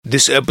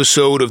This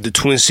episode of the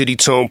Twin City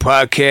Tone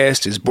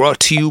podcast is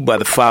brought to you by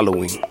the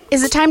following.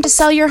 Is it time to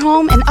sell your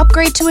home and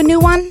upgrade to a new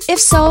one?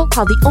 If so,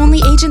 call the only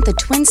agent the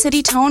Twin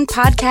City Tone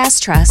podcast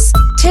trusts.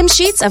 Tim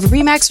Sheets of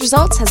RE/MAX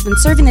Results has been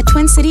serving the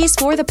Twin Cities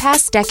for the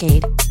past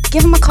decade.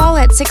 Give him a call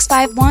at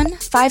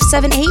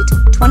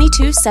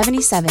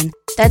 651-578-2277.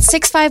 That's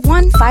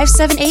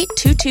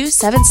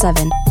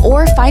 651-578-2277.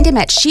 Or find him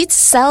at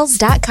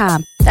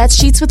sheetssells.com. That's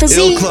Sheets with a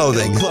Z. Ill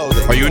Clothing.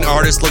 Are you an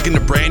artist looking to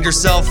brand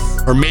yourself?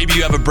 Or maybe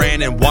you have a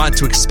brand and want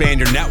to expand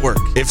your network?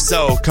 If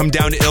so, come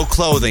down to Ill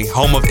Clothing,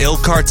 home of Ill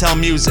Cartel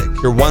Music,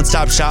 your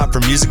one-stop shop for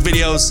music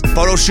videos,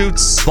 photo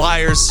shoots,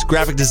 flyers,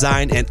 graphic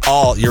design, and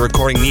all your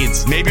recording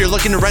needs. Maybe you're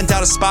looking to rent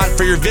out a spot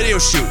for your video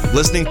shoot,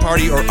 listening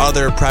party, or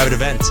other private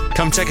event.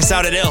 Come check us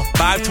out at Ill,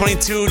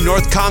 522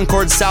 North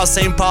Concord, South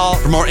St. Paul.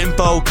 For more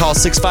info, call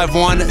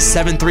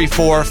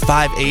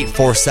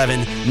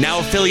 651-734-5847. Now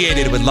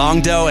affiliated with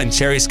Longdoe and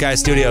Cherry Sky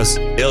Studios.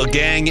 Ill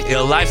Gang,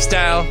 Ill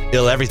Lifestyle,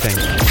 Ill Everything.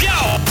 Yo!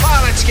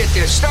 Let's get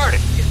this started.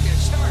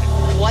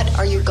 What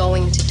are you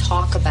going to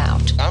talk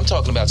about? I'm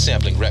talking about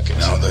sampling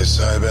records. You know what they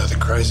say about the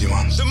crazy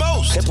ones? The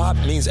most. Hip-hop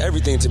means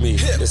everything to me.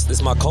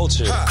 It's my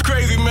culture.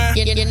 Crazy, man.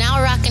 You're now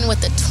rocking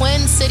with the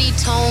Twin City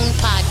Tone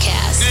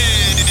podcast.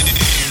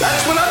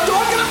 That's what I'm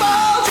talking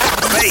about.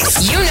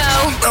 Bass. You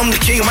know. I'm the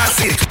king of my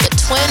city. The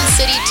Twin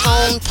City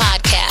Tone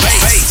podcast.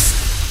 Bass.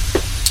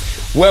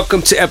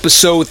 Welcome to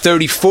episode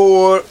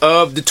 34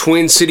 of the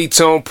Twin City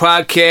Tone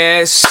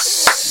podcast.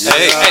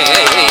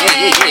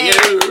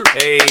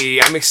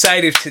 Hey, I'm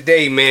excited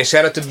today, man.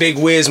 Shout out to Big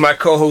Wiz, my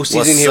co-host.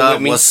 He's in here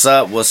with me. What's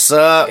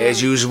up?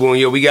 As usual,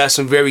 yo, we got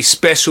some very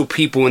special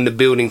people in the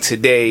building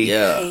today.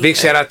 Yeah. Big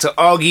shout out to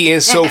Augie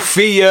and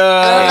Sophia.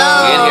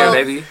 In here,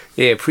 baby.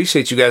 Yeah,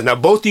 appreciate you guys. Now,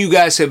 both of you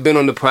guys have been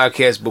on the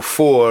podcast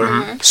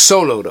before,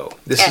 solo though.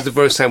 This is the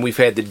first time we've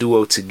had the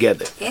duo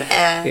together.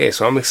 Yeah,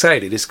 so I'm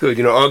excited. It's good.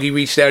 You know, Augie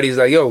reached out. He's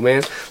like, yo,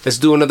 man, let's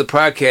do another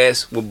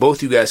podcast where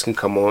both you guys can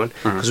come on.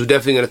 Because we're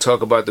definitely going to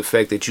talk about the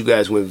fact that you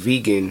guys went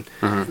vegan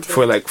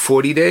for like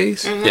 40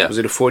 days. Yeah. Was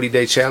it a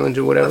 40-day challenge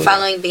or whatever? We're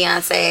following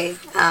Beyonce.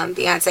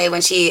 Beyonce,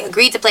 when she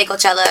agreed to play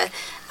Coachella,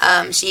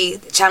 she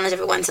challenged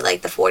everyone to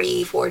like the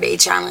 44-day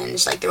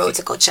challenge, like the road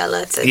to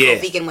Coachella, to go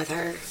vegan with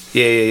her.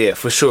 Yeah,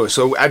 for sure.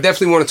 So I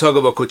definitely want to talk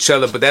about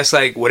Coachella, but that's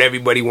like what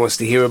everybody wants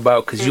to hear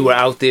about because you were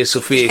out there,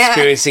 Sophia,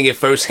 experiencing it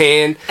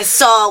firsthand. I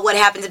saw what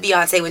happened to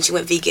Beyonce when she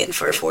went vegan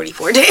for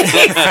 44 days.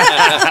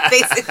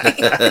 Basically,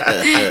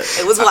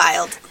 it was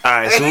wild. All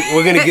right, so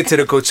we're gonna get to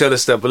the Coachella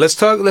stuff, but let's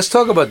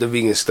talk about the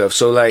vegan stuff.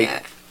 So like,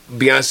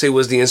 Beyonce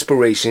was the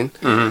inspiration.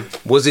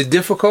 Was it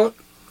difficult?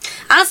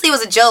 Honestly, it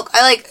was a joke.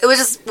 It was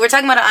just, we were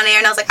talking about it on air,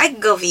 and I was like, I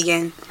could go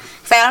vegan.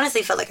 So I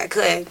honestly felt like I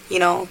could, you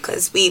know,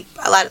 because I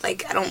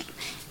don't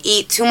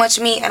eat too much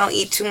meat. I don't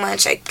eat too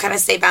much. I kind of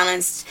stay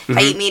balanced. If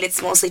I eat meat,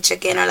 it's mostly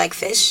chicken or like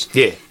fish.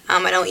 Yeah.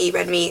 I don't eat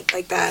red meat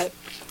like that.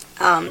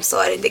 So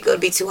I didn't think it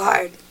would be too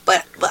hard.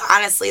 But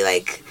honestly,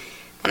 like,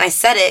 when I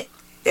said it,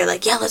 they're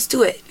like, yeah, let's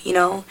do it, you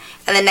know?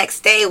 And the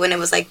next day, when it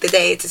was, like, the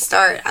day to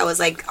start, I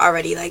was, like,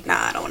 already, like,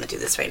 nah, I don't want to do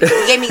this right now.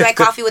 He gave me, like,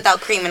 coffee without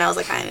cream, and I was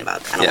like, I don't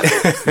want to do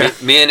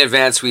this. Me and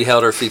Advance, we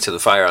held our feet to the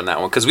fire on that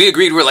one. Because we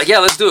agreed, we were like, yeah,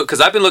 let's do it.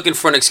 Because I've been looking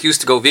for an excuse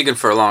to go vegan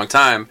for a long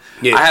time.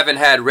 Yeah. I haven't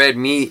had red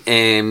meat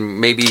in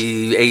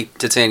maybe 8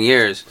 to 10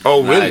 years.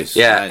 Oh, really? Nice.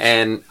 Yeah, nice.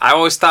 And I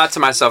always thought to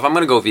myself, I'm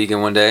going to go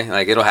vegan one day.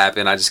 Like, it'll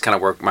happen. I just kind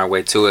of worked my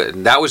way to it.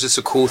 And that was just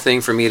a cool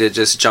thing for me to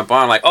just jump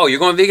on. Like, oh, you're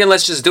going vegan?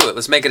 Let's just do it.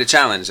 Let's make it a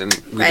challenge. And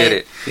we did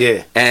it.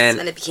 Yeah. And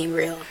then it became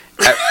real.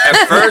 At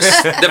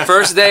first, the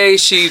first day,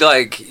 she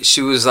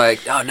was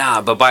like, oh,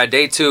 nah. But by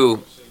day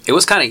 2, it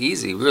was kind of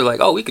easy. We were like,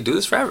 oh, we could do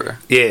this forever.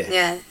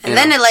 Yeah. And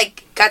then it,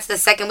 like, got to the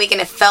second week,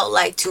 and it felt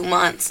like 2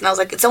 months. And I was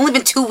like, it's only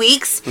been 2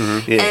 weeks.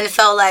 And it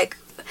felt like,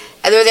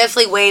 there were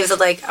definitely waves of,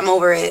 like, I'm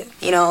over it,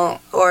 you know,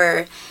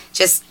 or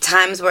just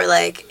times where,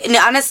 like, and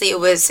honestly, it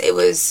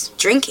was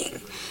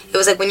drinking. It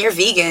was like when you're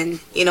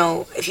vegan, you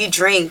know, if you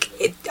drink,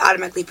 it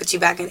automatically puts you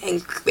back and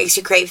makes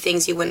you crave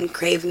things you wouldn't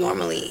crave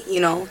normally, you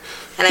know?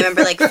 And I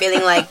remember, like,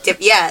 feeling like,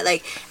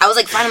 like, I was,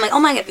 like, fine. I'm like, oh,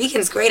 my God,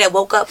 vegan's great. I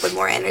woke up with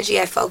more energy.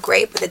 I felt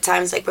great. But the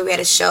times, like, where we had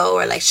a show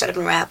or, like, Shut Up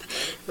and Rap,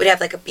 we'd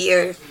have, like, a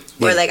beer.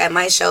 Or, like, at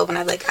my show, when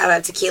I'd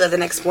have tequila the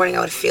next morning,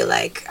 I would feel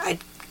like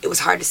it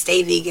was hard to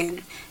stay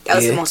vegan. That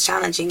was the most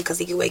challenging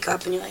because you could wake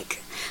up and you're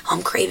like, oh,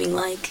 I'm craving,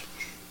 like,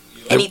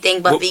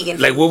 anything but vegan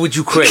food. Like, what would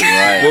you crave?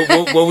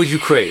 What would you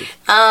crave?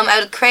 I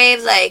would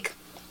crave, like,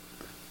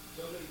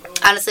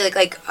 honestly,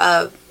 like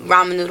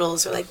ramen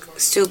noodles or, like,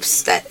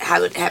 soups that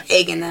would have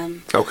egg in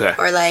them. Okay.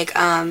 Or, like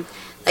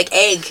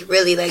egg,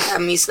 really. Like,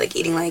 I'm used to, like,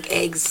 eating, like,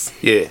 eggs.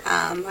 Yeah.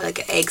 Or, like,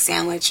 an egg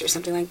sandwich or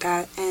something like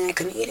that, and I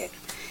couldn't eat it.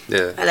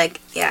 Yeah. Or,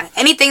 like,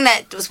 anything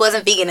that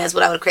wasn't vegan is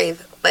what I would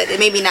crave. But it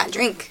made me not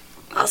drink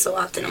also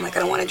often. I'm like, I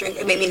don't want to drink.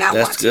 It made me not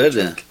want to drink. That's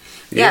good,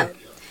 then.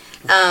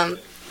 Yeah.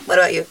 What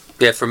about you?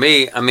 Yeah, for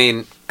me, I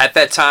mean, at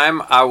that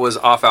time, I was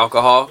off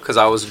alcohol because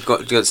I was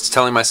just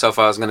telling myself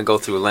I was going to go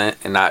through Lent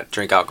and not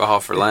drink alcohol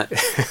for Lent.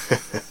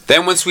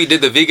 Then once we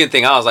did the vegan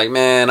thing, I was like,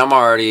 man, I'm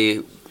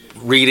already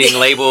reading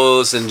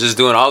labels and just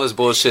doing all this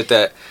bullshit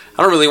that I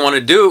I don't really want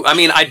to do. I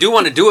mean, I do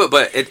want to do it,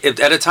 but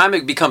at a time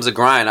it becomes a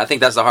grind. I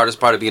think that's the hardest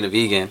part of being a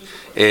vegan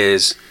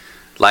is,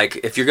 like,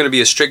 if you're going to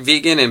be a strict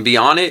vegan and be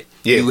on it,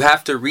 you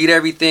have to read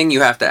everything.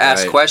 You have to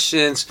ask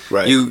questions.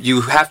 Right.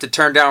 You have to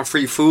turn down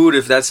free food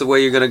if that's the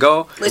way you're going to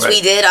go. Which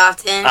we did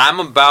often.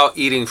 I'm about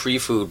eating free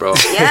food, bro.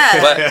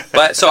 Yeah.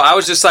 But so I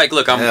was just like,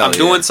 look, I'm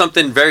doing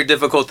something very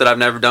difficult that I've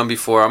never done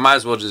before. I might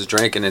as well just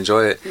drink and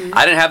enjoy it. Mm-hmm.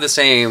 I didn't have the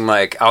same,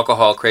 like,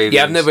 alcohol cravings.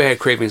 Yeah, I've never had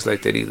cravings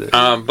like that either.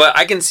 But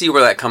I can see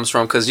where that comes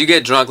from, because you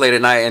get drunk late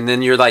at night and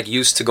then you're, like,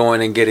 used to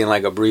going and getting,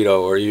 like, a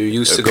burrito, or you're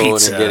used to going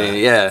and getting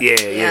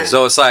yeah.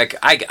 So it's like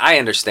I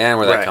understand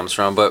where that comes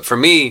from, but for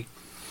me,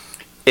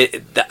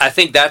 I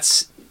think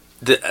that's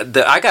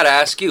the I gotta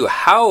ask you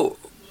how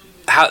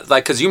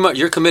like, because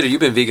you're committed. You've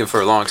been vegan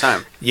for a long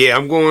time. Yeah,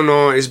 I'm going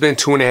on. It's been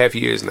 2.5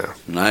 years now.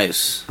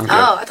 Nice. Okay.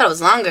 Oh, I thought it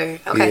was longer.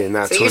 Okay,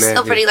 yeah, so you're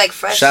still pretty like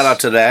fresh. Shout out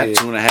to that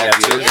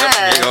 2.5 years.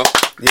 Yeah. There you go.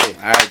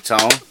 Yeah. All right,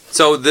 Tone.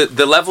 So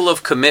the level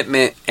of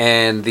commitment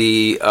and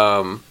the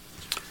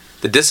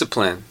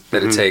discipline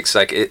that it takes,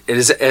 like,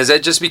 has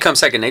that just become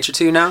second nature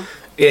to you now?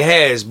 It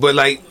has, but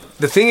like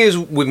the thing is,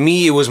 with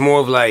me, it was more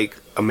of like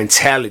a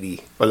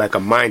mentality or like a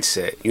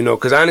mindset, you know,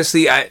 because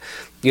honestly,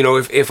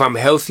 if I'm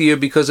healthier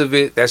because of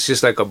it, that's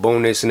just like a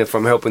bonus, and if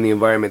I'm helping the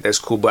environment, that's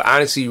cool. But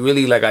honestly,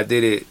 really, like, I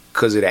did it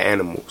because of the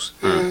animals.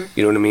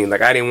 You know what I mean?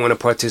 Like, I didn't want to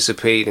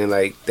participate in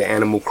like the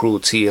animal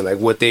cruelty and like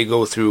what they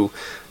go through,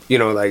 you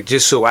know, like,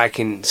 just so I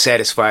can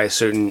satisfy a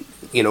certain,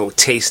 you know,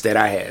 taste that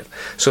I have.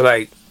 So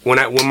like when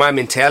my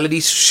mentality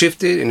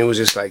shifted and it was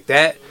just like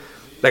that,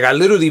 like, I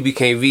literally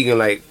became vegan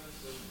like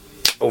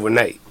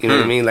overnight. You know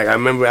what I mean? Like, I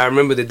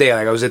remember the day,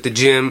 like, I was at the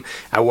gym,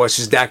 I watched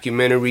this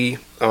documentary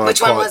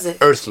which one was it?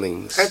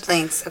 Earthlings.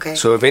 Okay.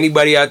 So if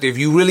anybody out there, if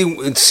you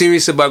really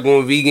serious about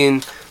going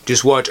vegan,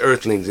 just watch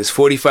Earthlings. It's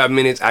 45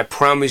 minutes. I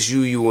promise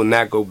you will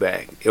not go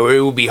back, or it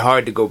will be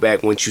hard to go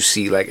back once you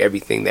see like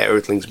everything that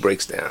Earthlings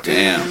breaks down.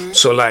 Damn.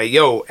 So like,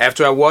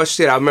 after I watched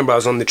it, I remember I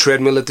was on the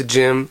treadmill at the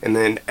gym, and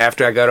then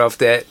after I got off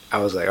that, I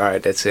was like, all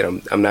right, that's it.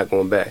 I'm not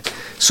going back.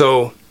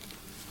 So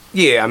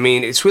yeah, I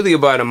mean, it's really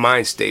about a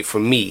mind state for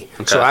me.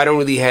 Okay. So I don't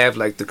really have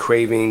like the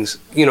cravings.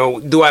 You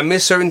know, do I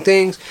miss certain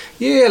things?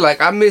 Yeah,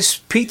 like I miss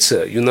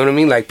pizza. You know what I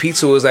mean? Like,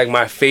 pizza was like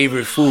my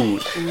favorite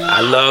food.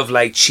 I love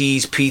like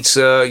cheese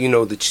pizza. You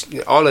know,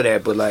 all of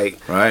that. But like,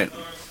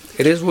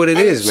 it is what it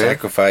is, man.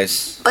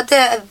 Sacrifice. But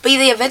the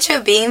adventure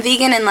of being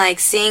vegan and like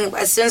seeing,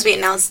 as soon as we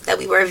announced that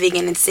we were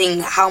vegan, and seeing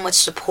how much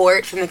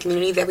support from the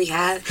community that we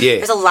had. Yeah.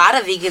 There's a lot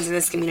of vegans in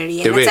this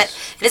community, and it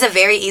is a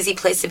very easy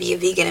place to be a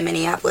vegan in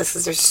Minneapolis,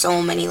 because there's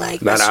so many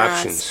like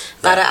restaurants,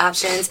 a lot of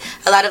options,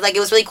 a lot of like, it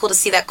was really cool to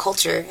see that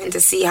culture and to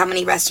see how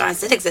many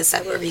restaurants did exist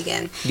that were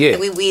vegan. Yeah.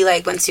 And we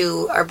like went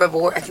to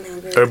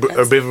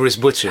Herbivorous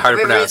Butcher. Hard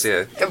to pronounce,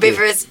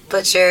 Herbivorous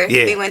Butcher.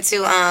 Yeah. We went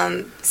to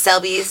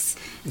Selby's.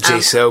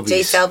 Jay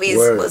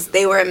Selby's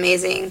they were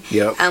amazing.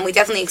 Yep. We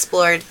definitely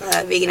explored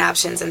vegan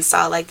options and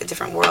saw like the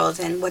different worlds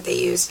and what they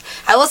used.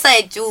 I will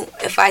say,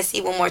 if I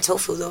see one more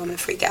tofu though, I'm gonna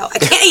freak out. I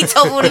can't eat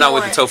tofu anymore. Not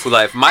with the tofu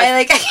life.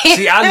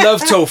 See, I love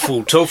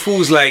tofu.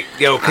 Tofu's like,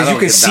 because you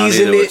can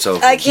season it.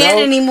 I can't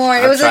anymore.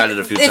 I've tried it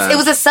a few times. It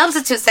was a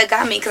substitute that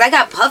got me, because I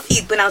got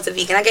puffy when I was a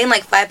vegan. I gained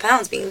like 5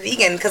 pounds being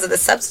vegan because of the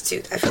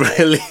substitute. I feel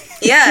really? Like.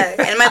 Yeah,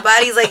 and my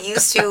body's like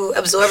used to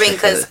absorbing,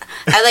 because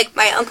I like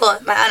my aunt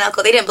and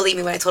uncle, they didn't believe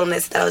me when I told them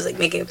this, that I was like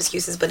making up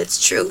excuses, but it's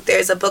true.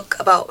 There's a book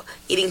about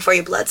eating for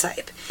your blood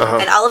type,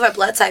 and all of our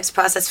blood types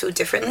process food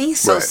differently.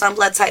 So some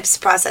blood types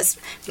process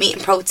meat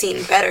and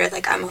protein better.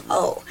 Like, I'm an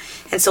O,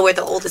 and so we're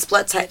the oldest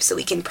blood type, so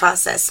we can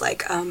process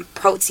like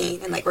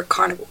protein, and like we're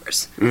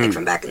carnivores, like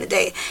from back in the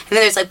day. And then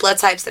there's like blood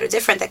types that are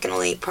different that can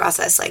only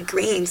process like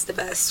greens the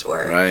best,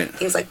 or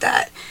things like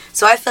that.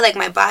 So I feel like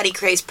my body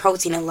craves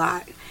protein a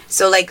lot.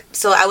 So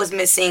I was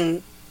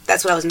missing,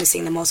 that's what I was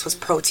missing the most, was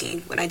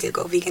protein when I did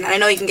go vegan. And I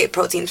know you can get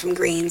protein from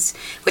greens,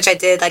 which I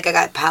did. Like, I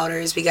got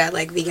powders. We got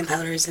like vegan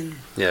powders and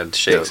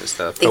shakes and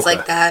stuff. Things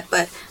like that.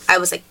 But I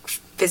was like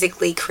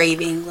physically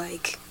craving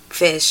like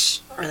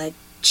fish or like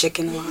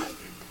chicken a lot.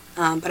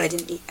 But I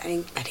didn't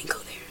go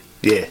there.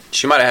 Yeah.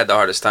 She might have had the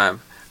hardest time.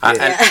 And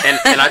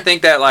I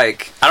think that,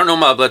 like, I don't know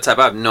my blood type.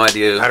 I have no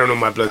idea. I don't know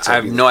my blood type. I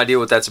have no idea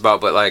what that's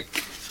about. But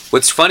like,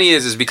 what's funny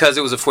is because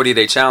it was a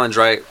 40-day challenge,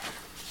 right?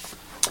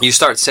 You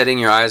start setting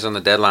your eyes on the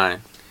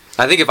deadline.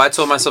 I think if I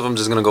told myself I'm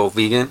just going to go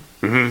vegan,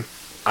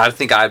 I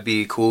think I'd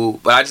be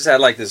cool. But I just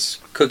had like this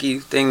cookie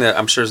thing that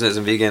I'm sure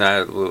isn't vegan. I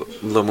had a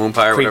little moon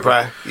pie or cream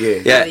whatever. Pie.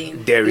 Yeah.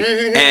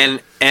 Dairy.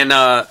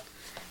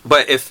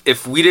 But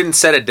if we didn't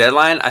set a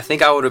deadline, I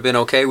think I would have been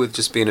okay with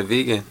just being a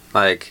vegan.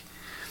 Like,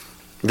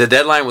 the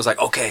deadline was like,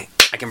 okay,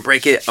 I can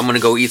break it. I'm going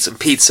to go eat some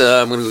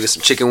pizza. I'm going to go get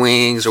some chicken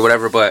wings or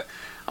whatever. But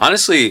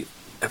honestly,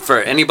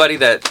 for anybody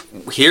that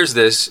hears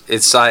this,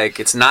 it's like,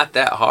 it's not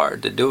that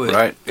hard to do it,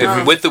 right?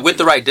 With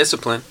the right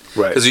discipline,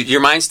 right? Because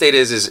your mind state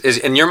is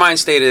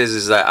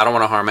that I don't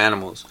want to harm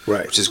animals,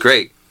 right? Which is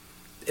great.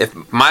 If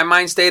my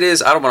mind state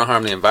is I don't want to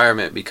harm the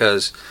environment,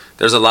 because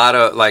there's a lot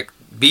of like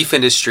beef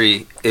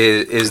industry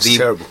is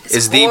terrible.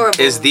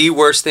 the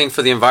worst thing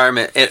for the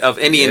environment of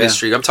any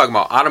industry. I'm talking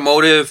about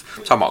automotive.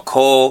 I'm talking about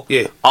coal.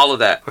 Yeah, all of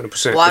that.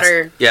 100%.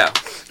 Water.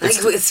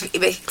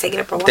 It's taking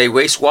it for water. They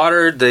waste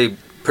water. They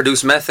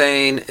produce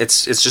methane.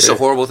 It's just a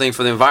horrible thing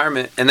for the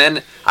environment. And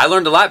then I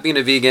learned a lot being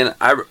a vegan.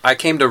 I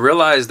came to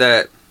realize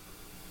that,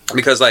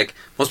 because like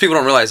most people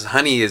don't realize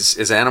honey is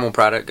an animal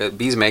product.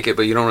 Bees make it,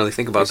 but you don't really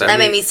think about that. That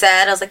made me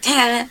sad. I was like,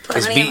 damn it.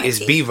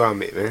 It's bee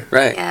vomit, man.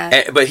 Right.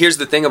 Yeah. But here's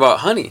the thing about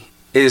honey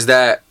is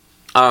that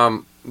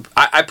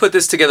I put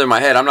this together in my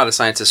head. I'm not a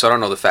scientist, so I don't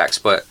know the facts.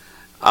 But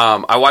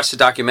I watched a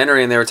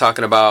documentary and they were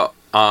talking about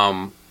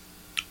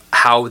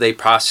how they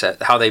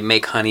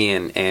make honey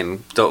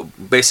and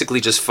basically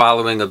just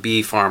following a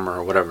bee farmer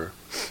or whatever.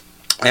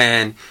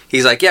 And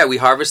he's like, yeah, we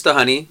harvest the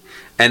honey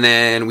and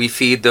then we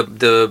feed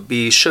the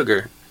bees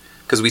sugar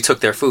because we took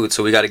their food,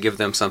 so we got to give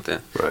them something.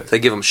 Right. So they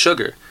give them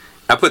sugar.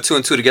 I put 2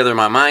 and 2 together in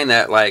my mind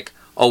that like,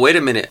 oh, wait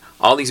a minute,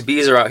 all these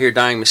bees are out here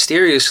dying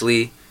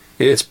mysteriously.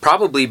 Yeah. It's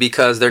probably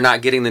because they're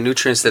not getting the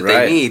nutrients that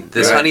they need.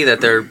 This honey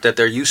that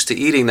they're used to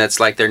eating,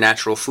 that's like their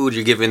natural food,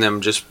 you're giving them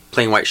just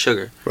plain white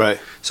sugar. Right.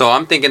 So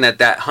I'm thinking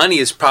that honey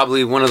is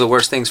probably one of the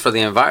worst things for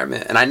the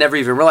environment. And I never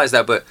even realized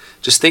that, but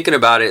just thinking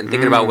about it and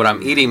thinking about what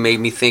I'm eating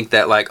made me think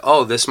that like,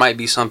 oh, this might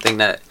be something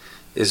that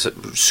is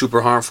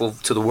super harmful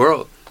to the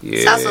world. Yeah.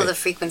 It's also the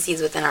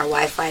frequencies within our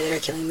Wi-Fi that are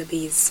killing the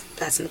bees.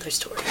 That's another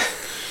story.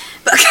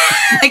 But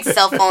like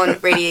cell phone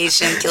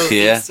radiation kills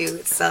bees too.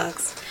 It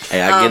sucks.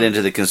 Hey, I get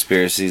into the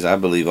conspiracies. I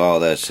believe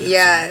all that shit.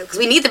 Yeah, because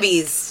we need the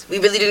bees. We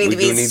really do need the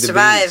bees to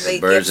survive.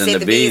 Like, birds you have to and save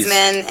the bees, bees,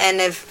 man.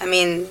 And if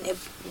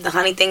the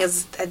honey thing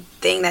is a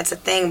thing, that's a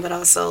thing. But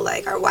also,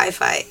 like, our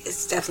Wi-Fi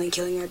is definitely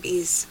killing our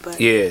bees.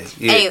 But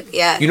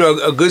anyway, You know,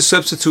 a good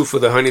substitute for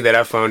the honey that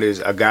I found is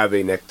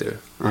agave nectar.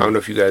 I don't know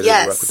if you guys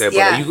ever rock with that,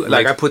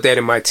 but I put that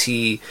in my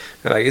tea.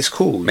 Like, it's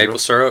cool. Maple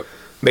syrup.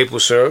 Maple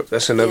syrup.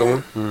 That's another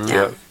one. Mm-hmm.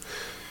 Yeah.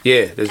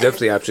 Yeah, there's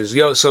definitely options.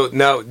 Yo, so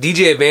now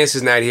DJ Advance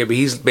is not here, but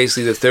he's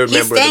basically the third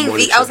member of the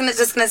morning show. I was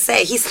just gonna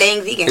say he's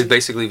staying vegan. He's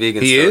basically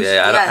vegan. He still. is.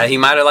 Yeah, he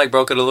might have like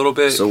broke it a little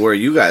bit. So where are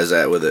you guys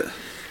at with it,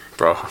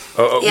 bro?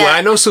 Well,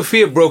 I know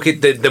Sophia broke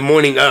it the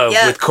morning of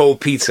with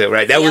cold pizza,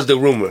 right? That was the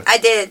rumor. I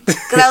did,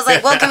 because I was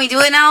like, well, can we do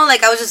it now?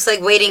 Like, I was just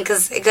like waiting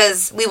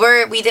because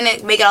we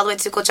didn't make it all the way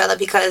to Coachella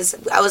because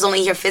I was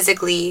only here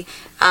physically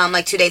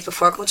like 2 days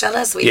before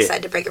Coachella, so we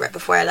decided to break it right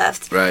before I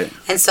left. Right.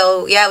 And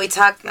so we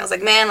talked, and I was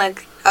like, man,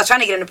 like. I was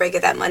trying to get him to break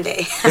it that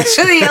Monday.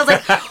 Actually, I was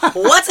like,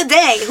 what's a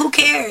day? Who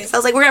cares? I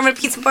was like, we're having a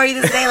pizza party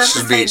this day. Let's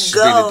just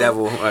go. Be the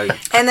devil.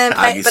 And then,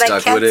 but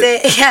I kept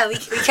it. Yeah, we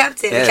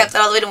kept it. Yeah. We kept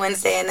it all the way to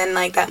Wednesday. And then,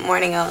 like, that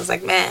morning, I was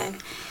like, man,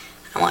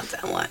 I want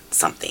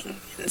something.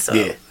 And so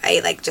I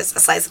ate, like, just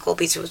a slice of cold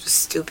pizza, which was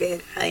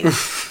stupid.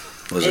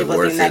 Was it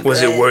worth it?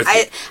 Was it worth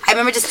it? I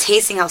remember just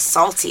tasting how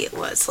salty it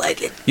was. Like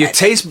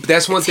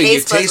that's one thing.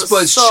 Your taste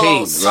buds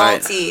change.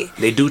 Salty. Right.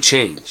 They do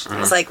change. It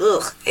was like,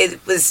 ugh.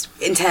 It was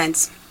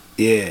intense.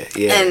 Yeah.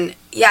 And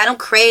I don't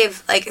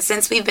crave, like,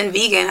 since we've been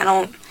vegan,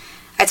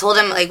 I told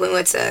him, like, when we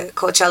went to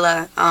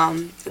Coachella,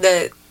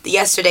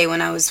 yesterday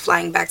when I was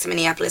flying back to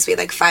Minneapolis, we had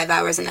like 5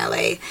 hours in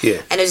LA.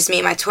 Yeah. And it was just me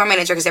and my tour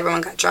manager because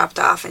everyone got dropped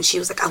off, and she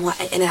was like, I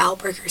want an In-N-Out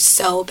burger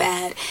so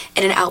bad.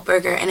 In-N-Out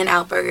burger. And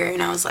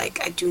I was like,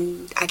 I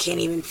can't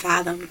even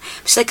fathom.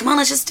 She's like, come on,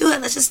 let's just do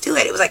it.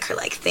 It was like her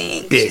like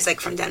thing. Yeah. She's like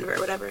from Denver or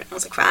whatever. And I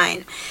was like, fine.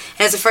 And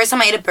it was the first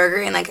time I ate a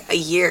burger in like a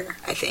year,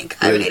 I think.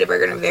 I haven't ate a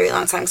burger in a very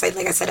long time because,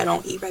 like I said, I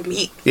don't eat red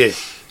meat. Yeah.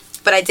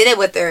 But I did it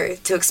with her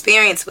to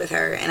experience with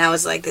her, and I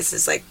was like, this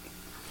is like,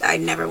 I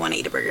never want to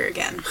eat a burger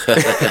again.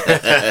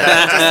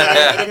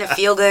 It didn't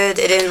feel good.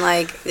 It didn't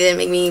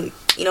make me,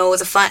 it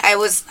was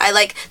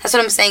that's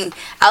what I'm saying.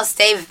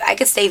 I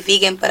could stay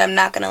vegan, but I'm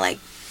not going to like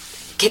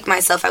kick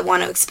myself. I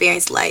want to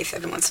experience life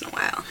every once in a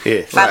while. Yeah,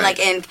 if I'm like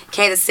in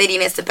Kansas City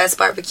and it's the best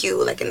barbecue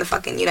like in the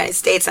fucking United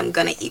States, I'm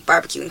going to eat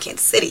barbecue in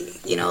Kansas City,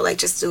 like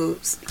just to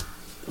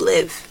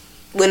live.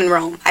 Win in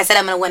Rome. I said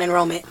I'm going to win in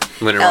Rome it.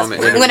 Win in Rome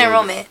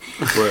it.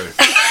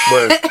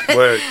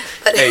 Word.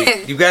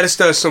 Hey, you got to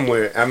start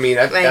somewhere. I mean,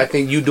 I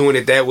think you doing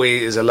it that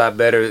way is a lot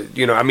better.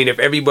 I mean, if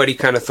everybody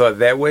kind of thought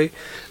that way,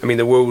 I mean,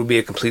 the world would be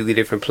a completely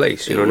different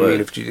place. You know what I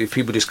mean? If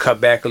people just cut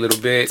back a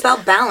little bit. It's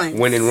about balance.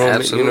 Win in Rome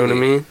it, you know what I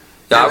mean?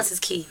 Balance is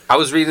key. I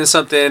was reading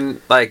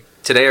something like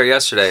today or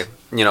yesterday.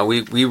 We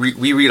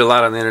read a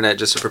lot on the internet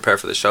just to prepare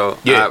for the show.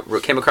 Yeah. I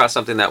came across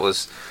something that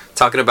was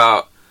talking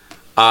about...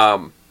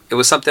 it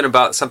was something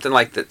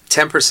like that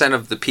 10%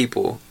 of the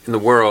people in the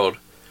world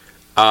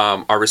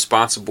are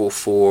responsible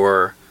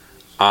for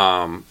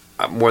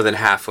more than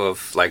half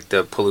of like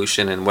the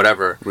pollution and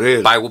whatever.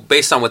 Really?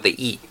 Based on what they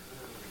eat.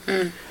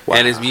 Wow.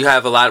 And you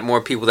have a lot more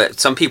people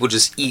some people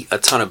just eat a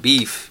ton of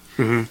beef,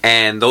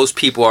 and those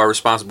people are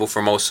responsible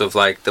for most of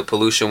like the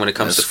pollution when it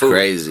comes to food. That's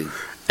crazy.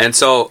 And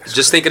so,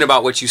 just thinking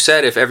about what you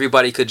said, if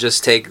everybody could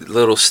just take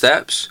little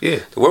steps,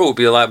 the world would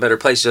be a lot better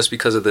place just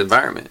because of the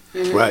environment.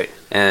 Mm-hmm. Right.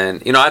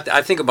 And,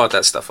 I think about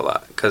that stuff a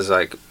lot because,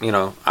 like,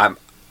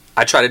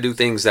 I try to do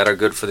things that are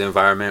good for the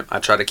environment. I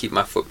try to keep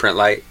my footprint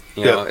light,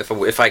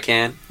 if I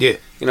can. Yeah.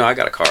 I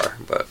got a car,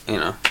 but,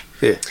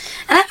 Yeah.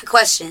 And I have a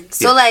question.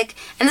 So like,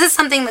 and this is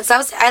something that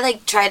I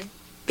like tried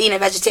being a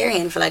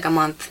vegetarian for like a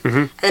month,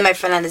 and then my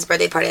friend had his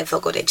birthday party at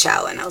Fogo de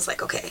Chao, and I was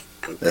like, okay,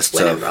 I'm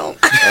winning Rome.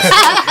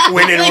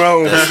 Winning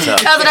Rome.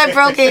 That's when I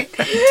broke it.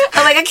 I was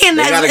like, I can't.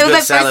 They got a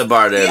good salad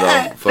bar there,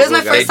 though. It was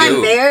my first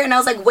time there, and I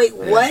was like, wait,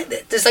 what?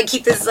 Just like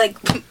keep this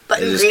like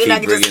button green. I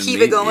can just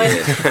keep it going.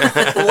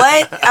 Yeah.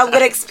 What? I'm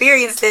gonna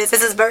experience this.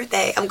 This is his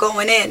birthday. I'm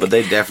going in. But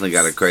they definitely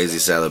got a crazy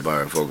salad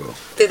bar in Fogo.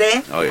 Did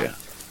they? Oh yeah.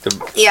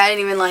 Yeah, I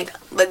didn't even like.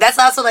 But that's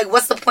also like,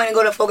 what's the point of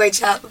going to Fogo de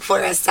Chao for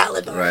a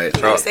salad bar? Right.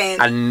 You know what I'm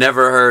saying? I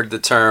never heard the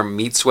term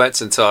meat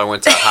sweats until I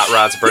went to Hot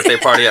Rod's birthday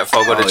party at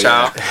Fogo de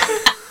Chao.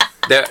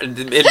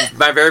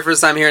 My very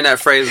first time hearing that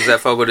phrase was at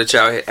Fogo de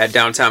Chao at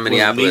downtown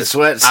Minneapolis. Meat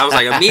sweats. I was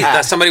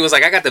like, somebody was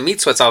like, I got the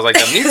meat sweats. I was like,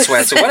 the meat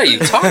sweats? What are you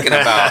talking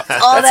about?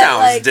 That sounds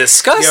like,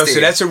 disgusting. Yo, so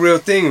that's a real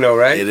thing though,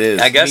 right? It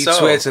is. I guess meat so.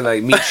 sweats and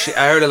like meat.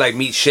 I heard of like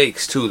meat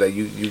shakes too. Like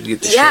you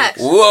get the yeah.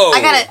 shakes. Whoa.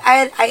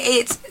 I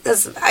ate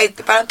this. I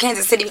brought up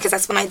Kansas City because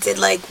that's when I did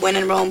like When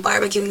in Rome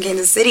barbecue in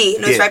Kansas City,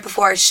 and it was right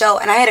before our show.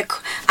 And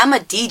I'm a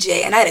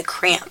DJ, and I had a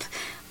cramp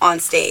on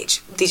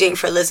stage DJing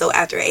for Lizzo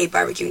after I ate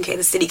barbecue in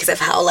Kansas City because of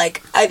how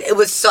like I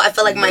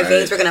felt like my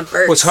veins were gonna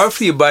burst. Well, it's hard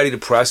for your body to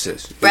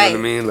process. You right. know what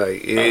I mean?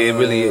 Like it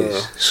really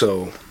is.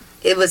 So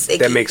it was icky.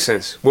 That makes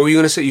sense. What were you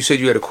gonna say? You said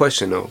you had a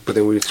question though, but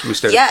then we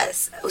started.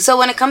 Yes. So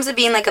when it comes to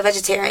being like a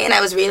vegetarian, I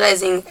was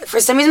realizing for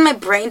some reason my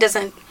brain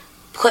doesn't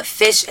put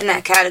fish in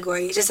that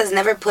category. It just has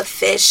never put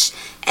fish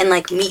and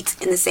like meat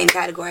in the same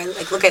category.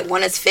 Like look at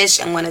one as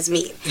fish and one as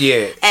meat.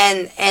 Yeah.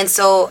 And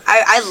so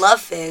I love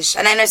fish,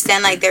 and I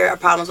understand like there are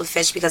problems with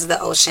fish because of the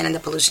ocean and the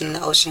pollution in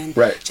the ocean.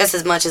 Right. Just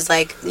as much as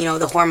like, you know,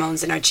 the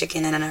hormones in our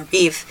chicken and in our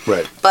beef.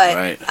 Right.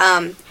 But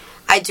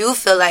I do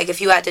feel like if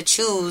you had to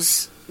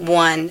choose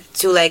one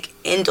to like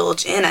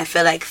indulge in, I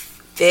feel like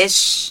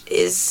fish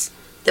is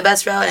the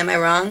best route. Am I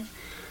wrong?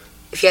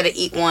 If you had to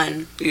eat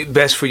one,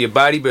 best for your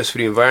body, best for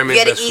the environment.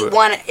 If you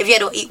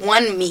had to eat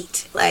one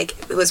meat, like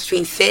it was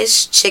between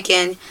fish,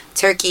 chicken,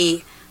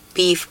 turkey,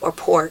 beef, or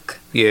pork.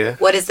 Yeah.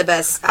 What is the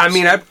best option? I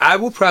mean, I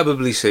would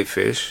probably say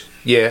fish.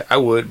 Yeah, I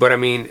would. But I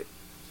mean,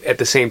 at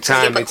the same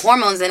time, you can put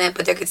hormones in it,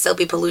 but there could still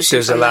be pollution.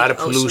 There's a lot of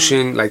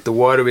pollution. Like the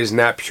water is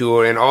not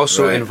pure, and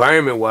also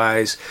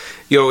environment-wise,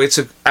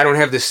 I don't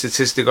have the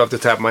statistic off the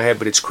top of my head,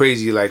 but it's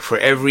crazy. Like for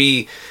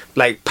every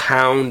like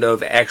pound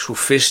of actual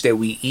fish that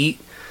we eat,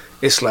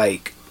 it's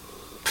like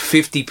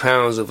 50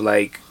 pounds of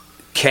like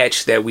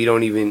catch that we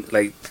don't even,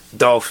 like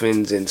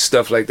dolphins and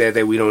stuff like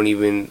that we don't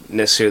even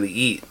necessarily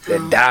eat,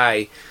 that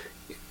die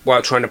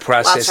while trying to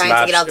process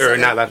lobster, or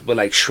not lobster, but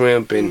like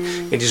shrimp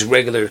and just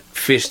regular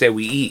fish that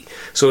we eat.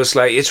 So it's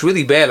like, it's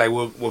really bad. Like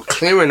we're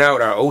clearing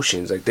out our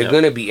oceans. Like they're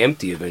gonna be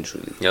empty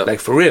eventually. Like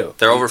for real.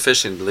 They're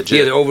overfishing, legit.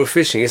 Yeah, they're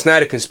overfishing. It's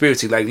not a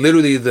conspiracy. Like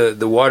literally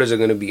the waters are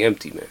gonna be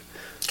empty, man.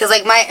 Because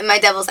like my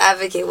devil's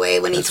advocate way,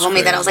 when he told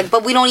me that, I was like,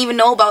 but we don't even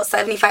know about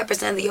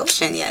 75% of the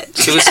ocean yet.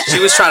 She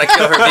was trying to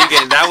kill her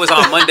vegan. That was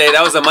on Monday.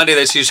 That was the Monday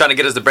that she was trying to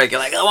get us to break. You're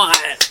like, come on.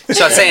 She's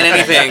not saying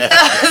anything.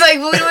 I was like,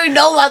 we don't even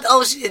know about the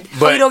ocean.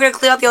 But we don't get to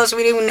clear out the ocean.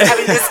 We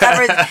haven't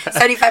discovered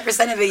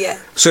 75% of it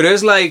yet. So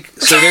there's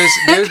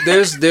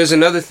there's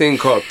another thing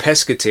called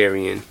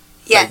pescatarian.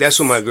 Yes. Like that's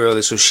what my girl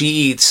is. So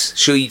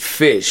she'll eat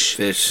fish,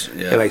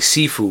 and like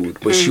seafood,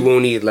 but she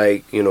won't eat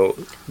like, you know,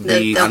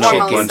 beef,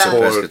 chicken,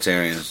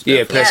 pescatarians.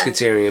 Yeah,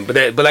 pescatarian.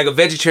 But like a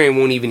vegetarian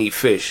won't even eat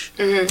fish,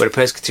 but a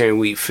pescatarian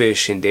will eat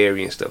fish and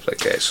dairy and stuff like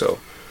that. So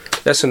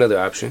that's another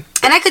option.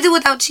 And I could do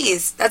without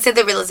cheese. That's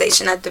the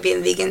realization after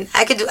being vegan.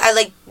 I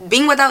like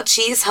being without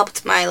cheese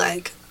helped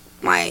my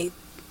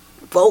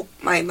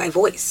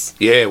voice.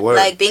 Yeah, word.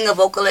 Like being a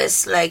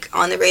vocalist, like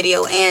on the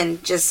radio,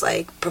 and just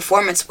like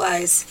performance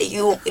wise,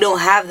 you don't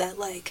have that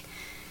like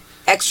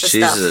extra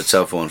stuff. Cheese is a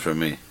tough one for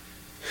me.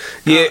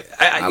 Yeah,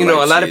 I you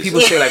know, a lot of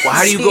people say like, well,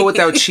 how do you go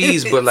without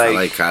cheese? But like, I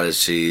like cottage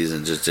cheese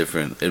and just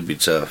different. It'd be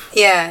tough.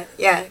 Yeah,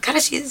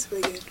 cottage cheese is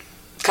really good.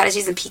 Cottage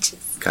cheese and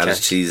peaches.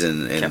 Cottage cheese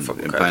and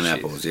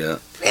pineapples, yeah.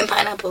 And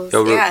pineapples,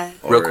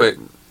 real quick.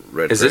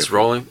 Is this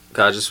rolling?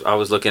 I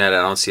was looking at it.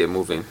 I don't see it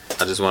moving.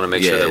 I just want to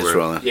make sure that we're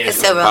rolling. Yeah, it's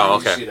still rolling. Oh,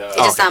 okay. It's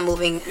just not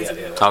moving.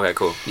 Okay,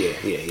 cool. Yeah.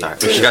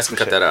 Right. You guys can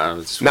cut that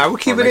out. We'll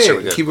keep it in.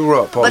 Sure keep it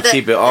raw. Paul.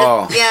 Keep it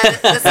all.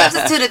 The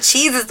substitute of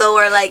cheeses though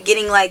are like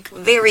getting like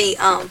very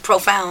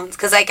profound.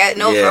 Because like I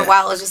know for a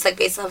while it was just like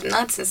based off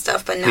nuts and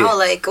stuff, but now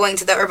like going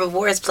to the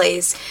herbivore's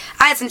place,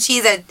 I had some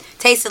cheese that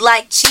tasted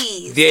like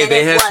cheese. Yeah,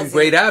 they had some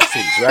great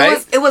options,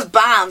 right? It was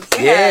bomb.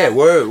 Yeah,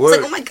 word. It's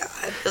like, oh my god.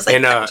 It was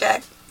like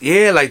Jack.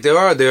 Yeah, like there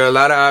are a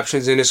lot of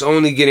options, and it's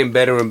only getting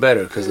better and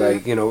better because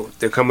like, you know,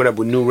 they're coming up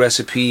with new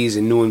recipes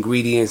and new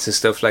ingredients and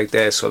stuff like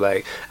that. So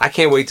like, I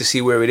can't wait to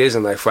see where it is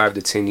in like 5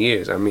 to 10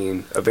 years. I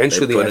mean,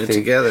 eventually I think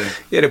together.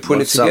 Yeah, they're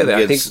putting it together.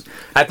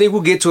 I think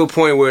we'll get to a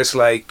point where it's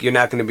like you're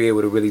not going to be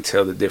able to really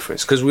tell the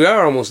difference because we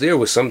are almost there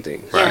with some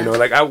things. Right. You know,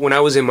 like when I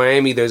was in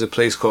Miami, there's a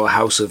place called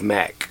House of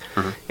Mac,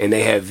 and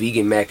they have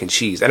vegan mac and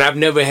cheese, and I've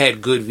never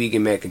had good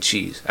vegan mac and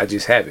cheese. I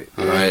just have it.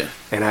 Right.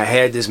 And I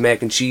had this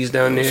mac and cheese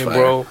down there,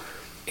 bro.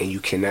 And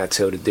you cannot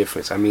tell the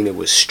difference. I mean, it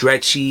was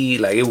stretchy,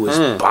 like it was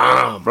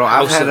bomb, bro.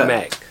 I've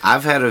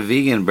I've had a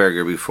vegan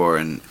burger before,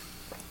 and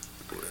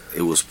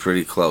it was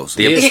pretty close.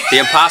 The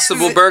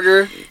Impossible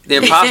Burger. The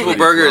Impossible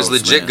Burger is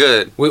legit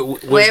good. Where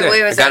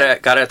was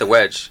that? Got it at the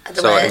Wedge. At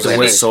the Wedge. It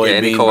was a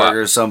soybean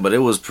burger or something, but it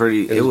was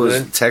pretty. It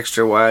was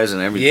texture wise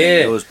and everything.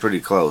 Yeah. It was pretty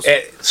close.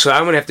 So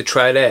I'm gonna have to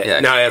try that. Yeah.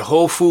 Now at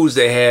Whole Foods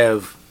they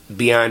have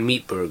Beyond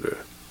Meat Burger.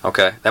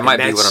 Okay, that might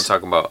be what I'm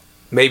talking about.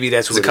 Maybe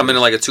that's what it come in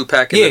like a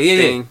 2-pack. Yeah,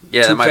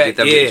 that might be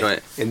the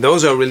joint. And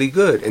those are really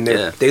good, and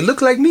they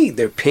look like meat.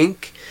 They're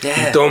pink.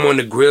 Yeah. You throw them on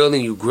the grill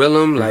and you grill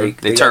them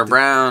like they turn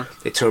brown.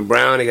 They turn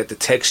brown. They got the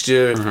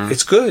texture.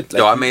 It's good.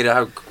 Like,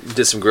 I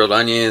did some grilled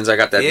onions. I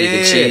got that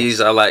vegan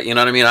cheese. I like, you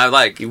know what I mean. I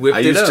like. You whipped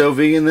it up. Are you still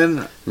vegan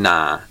then?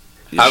 Nah.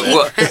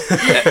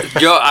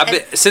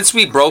 Since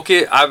we broke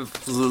it,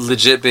 I've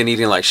legit been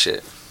eating like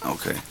shit.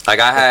 Okay. Like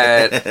I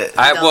had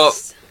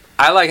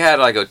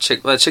a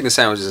chicken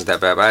sandwich isn't that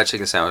bad, but I had a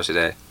chicken sandwich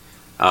today.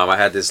 I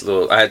had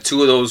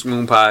 2 of those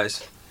moon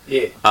pies.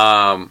 Yeah.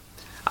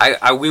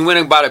 We went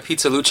and bought a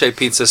Pizza Luce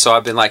pizza, so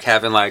I've been like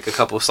having like a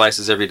couple of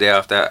slices every day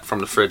off that from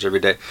the fridge every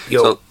day.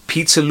 Yo,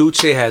 Pizza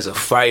Luce has a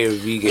fire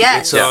vegan.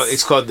 Yes.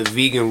 It's called the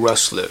Vegan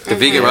Rustler. The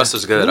Vegan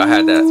Rustler's good. I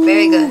had that. It's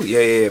very good.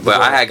 Yeah.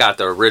 But I got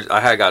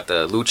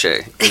the Luce. You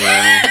know what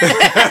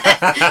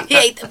I mean? He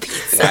ate the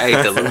pizza. I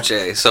ate the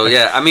Luce. So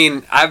yeah, I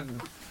mean,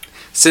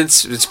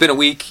 since it's been a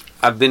week,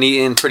 I've been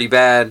eating pretty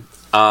bad.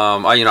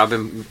 I've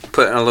been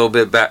putting a little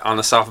bit back on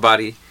the soft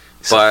body,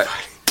 but.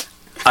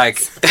 I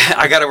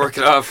gotta work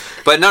it off,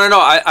 but no.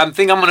 I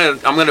think I'm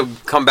gonna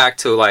come back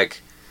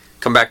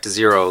to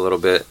zero a little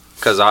bit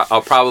because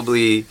I'll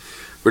probably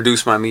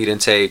reduce my meat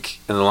intake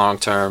in the long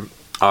term,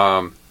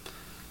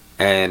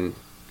 and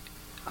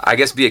I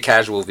guess be a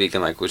casual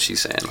vegan like what she's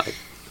saying, like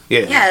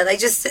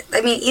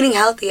like eating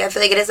healthy. I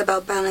feel like it is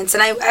about balance,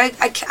 and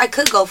I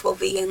could go full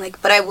vegan,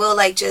 but I will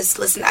just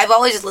listen. I've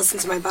always just listened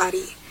to my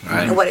body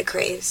and what it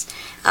craves.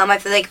 I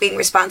feel like being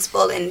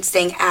responsible and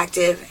staying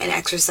active and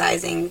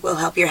exercising will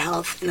help your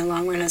health in the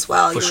long run as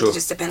well. You don't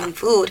just depend on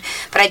food.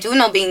 But I do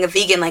know being a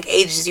vegan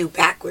ages you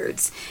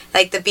backwards.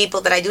 Like the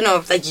people that I do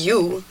know, like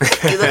you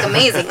look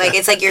amazing.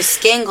 It's like your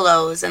skin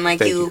glows and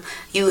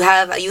you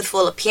have a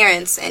youthful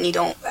appearance and you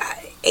don't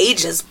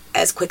age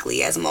as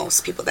quickly as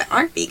most people that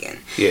aren't vegan.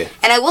 Yeah.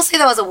 And I will say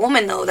though, as a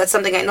woman though, that's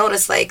something I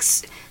noticed.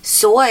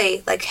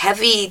 Soy,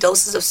 heavy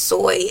doses of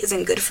soy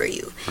isn't good for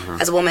you.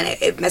 As a woman,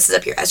 it messes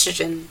up your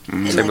estrogen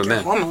and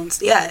your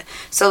hormones. Yeah.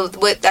 So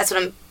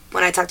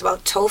when I talked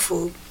about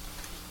tofu,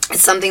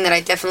 it's something that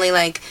I definitely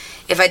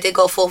if I did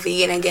go full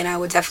vegan again, I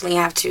would definitely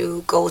have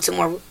to go to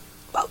more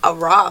a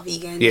raw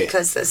vegan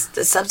because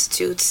the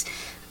substitutes,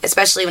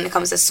 especially when it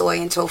comes to soy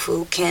and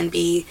tofu, can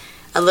be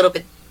a little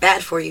bit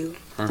bad for you.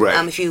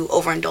 Right. If you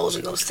overindulge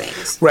in those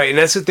things. Right, and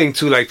that's the thing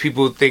too.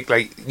 People think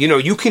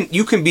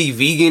you can be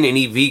vegan and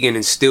eat vegan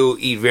and still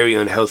eat very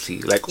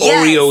unhealthy.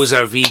 Oreos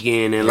are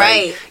vegan and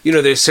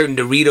there's certain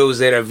Doritos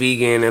that are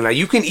vegan and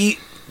you can eat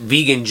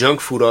vegan junk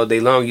food all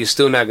day long. You're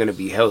still not going to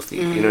be healthy.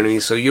 You know what I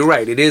mean? So you're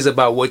right. It is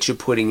about what you're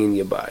putting in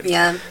your body.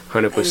 Yeah,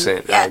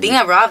 100%. Yeah, being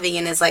a raw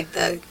vegan is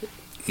the.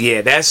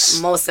 Yeah,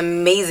 that's most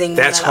amazing.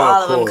 That's one out of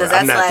all of them hardcore. because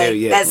that's I'm not there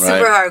yet. That's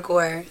super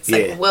hardcore. It's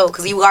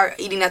because you are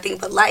eating nothing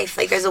but life.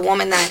 There's a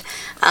woman that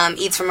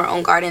eats from her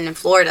own garden in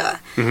Florida,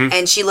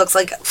 and she looks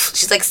like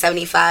she's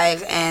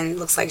 75 and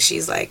looks like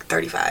she's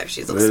 35.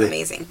 She looks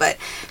amazing, but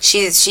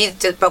she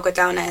just broke it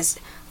down as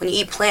when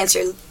you eat plants,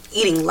 you're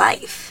eating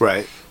life.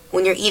 Right.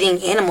 When you're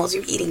eating animals,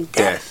 you're eating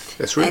death.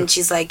 That's real. And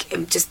she's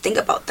just think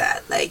about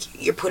that.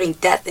 You're putting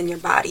death in your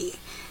body,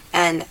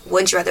 and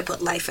wouldn't you rather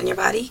put life in your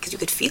body because you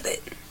could feel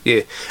it?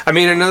 Yeah, I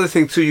mean another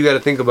thing too you got to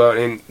think about,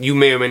 and you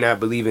may or may not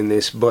believe in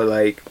this,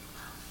 but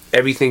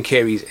everything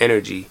carries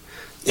energy.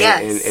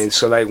 Yes. And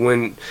so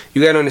when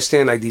you got to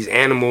understand these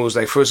animals,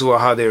 first of all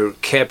how they're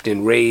kept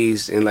and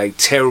raised in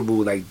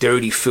terrible,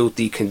 dirty,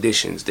 filthy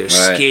conditions. They're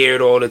scared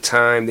all the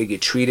time. They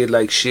get treated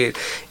like shit,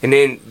 and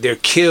then they're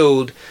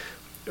killed,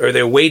 or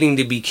they're waiting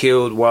to be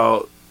killed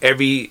while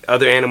every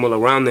other animal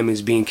around them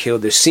is being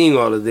killed. They're seeing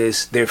all of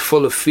this. They're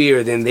full of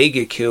fear. Then they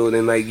get killed,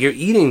 and you're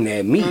eating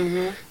that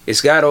meat. It's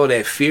got all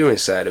that fear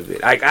inside of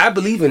it. I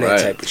believe in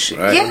that type of shit.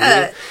 Right.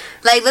 Yeah.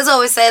 Liz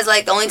always says,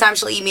 the only time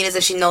she'll eat meat is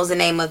if she knows the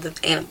name of the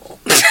animal.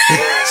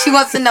 She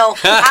wants to know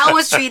how it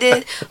was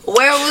treated,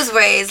 where it was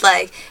raised.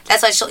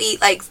 That's why she'll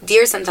eat,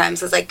 deer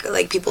sometimes.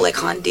 Because, people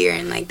hunt deer,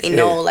 and, they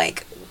know,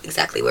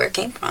 exactly where it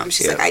came from.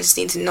 She's I just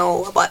need to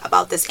know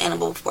about this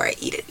animal before I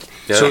eat it.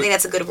 Yeah. So I think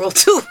that's a good rule,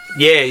 too.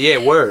 Yeah,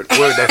 word.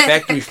 That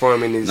factory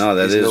farming is no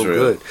real.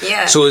 Good.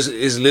 Yeah. So is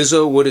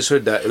Lizzo, what is her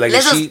diet?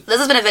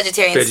 Lizzo's been a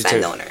vegetarian since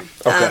I've known her.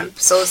 Okay.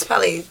 So it's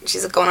probably,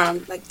 she's going on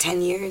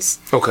 10 years.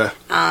 Okay.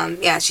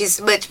 Yeah,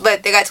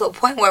 but they got to a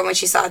point where when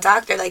she saw a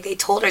doctor, they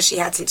told her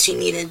she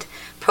needed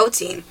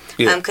protein.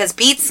 Yeah. Because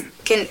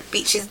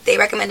they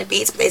recommended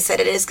beets, but they said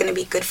it is going to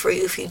be good for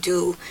you if you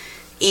do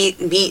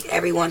eat meat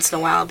every once in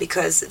a while,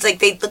 because it's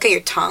they look at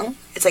your tongue.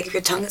 It's if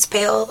your tongue is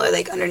pale or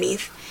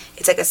underneath,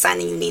 it's a sign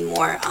that you need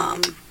more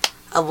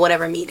of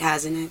whatever meat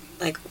has in it.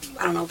 I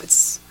don't know if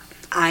it's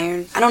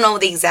iron. I don't know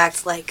the exact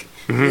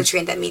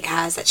nutrient that meat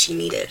has that she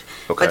needed.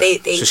 Okay.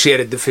 But so she had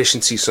a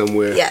deficiency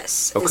somewhere.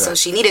 Yes. Okay. And so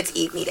she needed to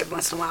eat meat every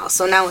once in a while.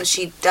 So now when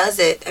she does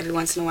it every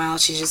once in a while,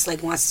 she just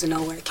like wants to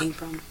know where it came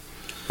from.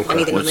 Okay.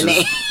 Anything with the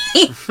name.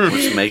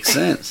 Which makes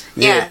sense.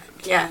 Yeah.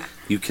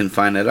 You can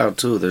find that out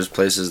too. There's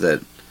places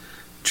that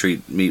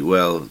treat meat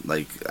well.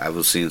 Like I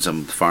was seeing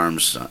some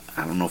farms,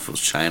 I don't know if it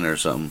was China or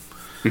something,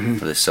 where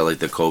they sell like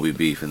the Kobe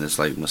beef and it's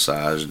like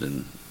massaged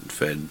and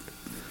fed.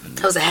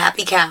 That was a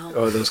happy cow.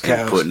 Oh, those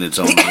cows. Putting its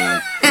own.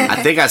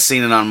 I think I've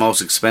seen it on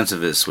Most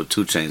Expensivest with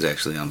 2 Chainz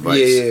actually on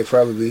Vice. Yeah,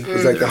 probably. It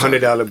was like the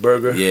 $100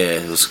 burger.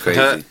 Yeah, it was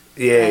crazy.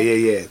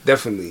 Yeah.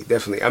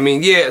 Definitely. I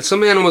mean,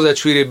 some animals are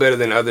treated better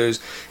than others,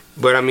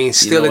 but I mean,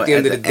 still at the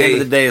end of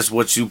the day, it's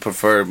what you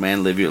prefer,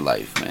 man. Live your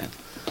life, man.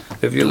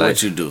 Live your life.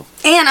 What you do.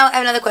 And I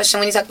have another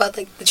question when you talk about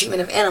like the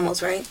treatment of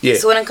animals, right? Yeah.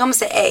 So when it comes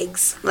to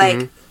eggs,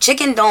 like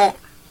chicken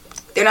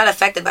they're not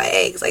affected by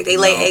eggs. Like they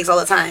lay eggs all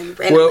the time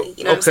randomly. Well,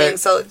 you know what I'm saying?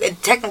 So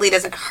it technically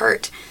doesn't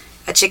hurt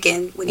a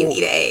chicken when you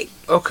eat an egg.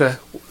 Okay.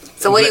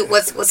 So what do you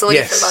feel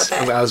about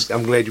that?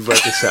 I'm glad you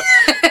brought this up.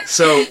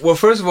 So, well,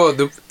 first of all,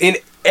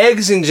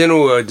 eggs in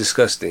general are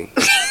disgusting.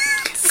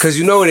 Because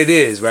you know what it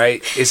is,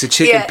 right? It's a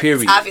chicken,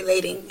 period. It's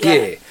ovulating. Yeah.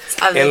 It's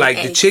ovulating and like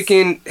eggs. the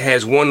chicken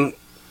has one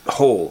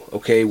hole,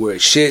 okay, where it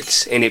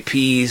shits and it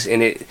pees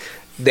and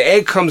the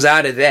egg comes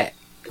out of that.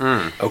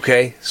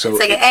 Okay? So it's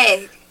like an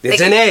egg.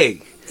 It's an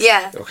egg.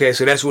 Yeah. Okay,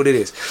 so that's what it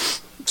is.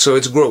 So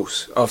it's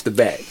gross off the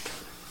bat.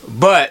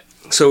 But,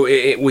 so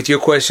with your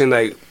question,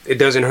 like, it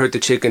doesn't hurt the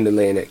chicken to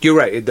lay an egg. You're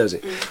right, it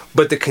doesn't.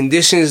 But the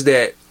conditions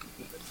that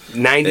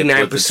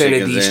 99%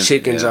 of these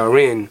chickens are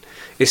in,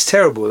 it's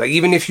terrible. Like,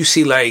 even if you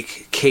see,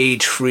 like,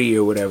 cage-free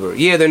or whatever.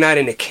 Yeah, they're not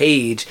in a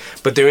cage,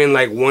 but they're in,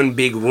 like, one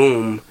big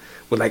room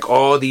with like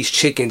all these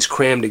chickens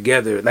crammed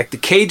together. Like the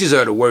cages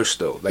are the worst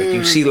though. Like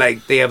you see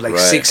like they have like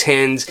 6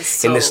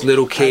 hens in this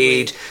little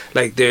cage.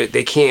 Like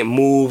they can't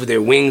move.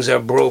 Their wings are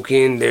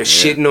broken. They're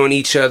shitting on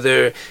each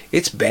other.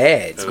 It's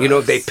bad. You know,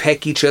 they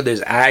peck each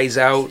other's eyes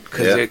out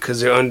because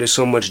they're under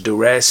so much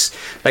duress.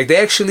 Like they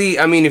actually,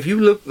 I mean, if you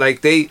look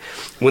like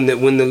when the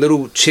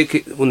little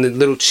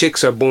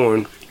chicks are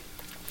born,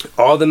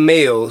 all the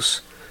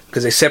males,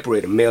 because they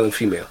separate them, male and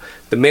female.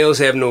 The males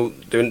have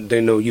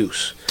they're no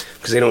use.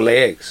 Because they don't lay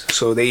eggs.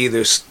 So they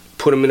either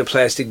put them in a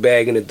plastic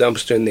bag in a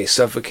dumpster and they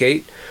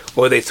suffocate,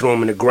 or they throw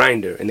them in a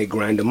grinder and they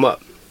grind them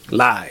up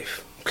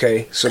live.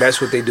 Okay? So that's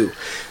what they do.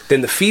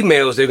 Then the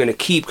females they're going to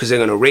keep because they're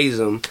going to raise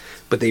them,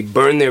 but they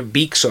burn their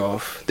beaks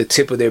off, the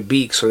tip of their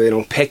beak, so they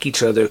don't peck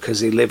each other because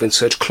they live in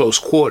such close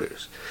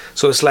quarters.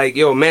 So it's like,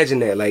 imagine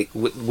that. Like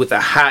with a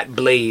hot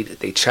blade,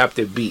 they chop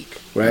their beak,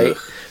 right?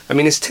 Ugh. I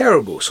mean, it's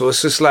terrible. So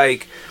it's just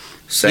like,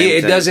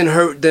 it doesn't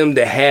hurt them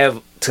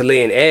to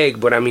lay an egg,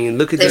 but I mean,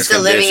 look at they're this.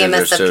 still living in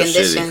messed up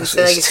conditions.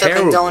 So like, you're still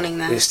condoning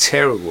that. It's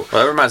terrible.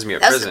 Well, that reminds me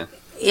of prison.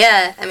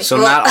 Yeah, I mean, so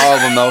not all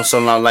of them though.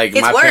 So not like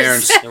my worse.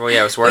 parents. Well,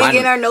 yeah, it's worse. We're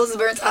getting our noses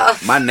burnt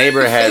off. My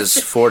neighbor has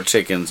 4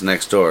 chickens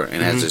next door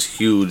and has this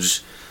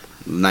huge,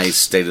 nice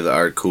state of the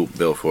art coop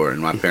built for it.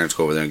 And my parents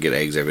go over there and get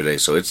eggs every day,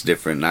 so it's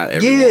different. Not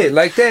everyone. Yeah,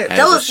 like that.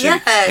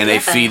 And they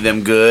feed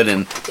them good,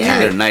 and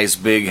they're nice,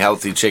 big,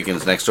 healthy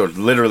chickens next door,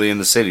 literally in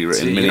the city, in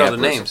Minneapolis. You know the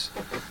names.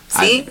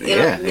 See,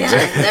 exactly.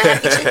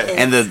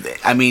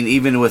 And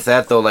even with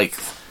that though, like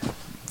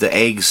the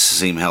eggs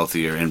seem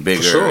healthier and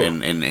bigger,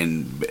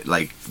 and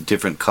like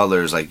different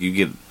colors. Like you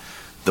get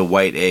the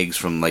white eggs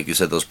from, like you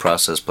said, those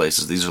processed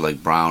places. These are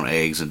like brown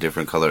eggs and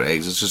different color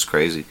eggs. It's just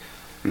crazy.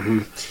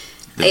 The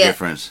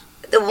difference.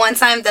 The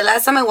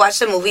last time I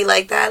watched a movie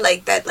like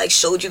that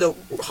showed you the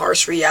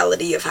harsh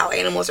reality of how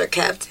animals are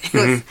kept.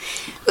 It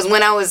was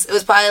when it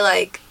was probably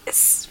like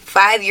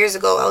 5 years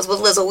ago. I was with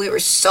Lizzo. We were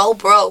so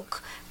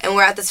broke. And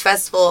we're at this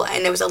festival,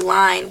 and there was a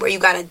line where you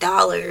got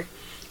 $1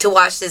 to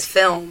watch this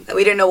film. And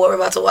we didn't know what we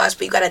were about to watch,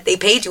 but they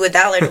paid you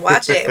 $1 to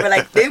watch it. And we're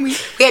like, then we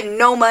had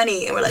no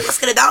money. And we're like, let's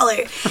get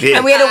 $1. Yeah.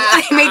 And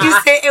they made you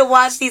sit and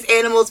watch these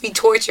animals be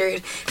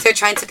tortured. So they're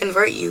trying to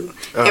convert you.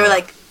 They were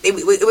like, it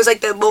was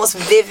like the most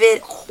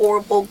vivid,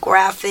 horrible,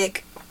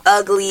 graphic,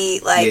 ugly,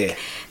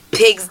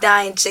 pigs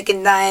dying,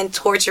 chicken dying,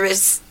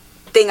 torturous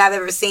thing I've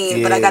ever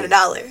seen. But I got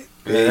 $1.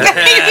 Yeah.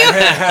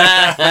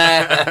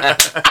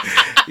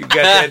 You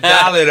got that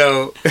 $1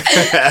 though.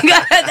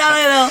 Got that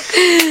 $1 though.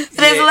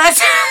 There's less.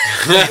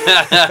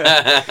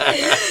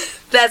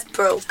 That's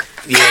broke.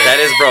 Yeah, that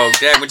is broke.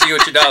 Damn, what'd you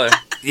get with your $1?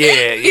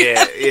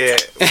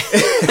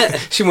 Yeah.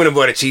 She went and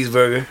bought a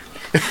cheeseburger.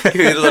 You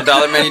get a little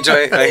dollar menu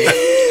joint.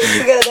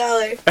 You got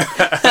 $1.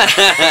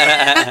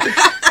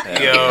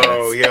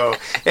 Yo.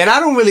 And I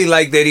don't really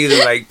like that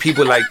either, like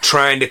people like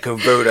trying to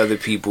convert other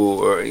people,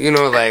 or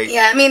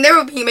yeah, I mean, they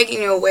would be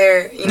making you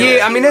aware.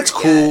 I mean, that's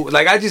cool.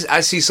 Like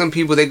I see some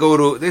people, they go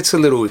to, it's a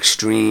little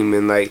extreme,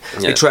 and like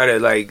they try to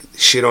like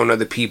shit on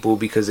other people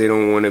because they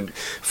don't want to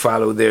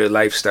follow their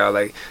lifestyle.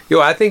 Like,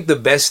 I think the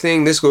best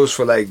thing, this goes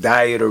for like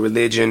diet or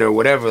religion or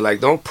whatever, like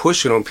don't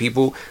push it on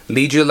people.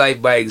 Lead your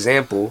life by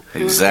example.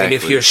 Exactly. And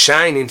if you're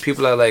shining,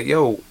 people are like,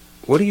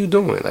 what are you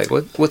doing? Like,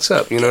 what's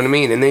up? You know what I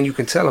mean? And then you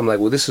can tell them, like,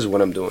 well, this is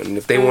what I'm doing. And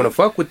if they want to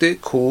fuck with it,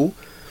 cool.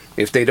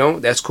 If they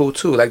don't, that's cool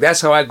too. Like,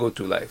 that's how I go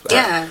through life. Like,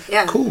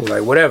 yeah. Cool,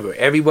 like, whatever.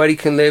 Everybody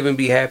can live and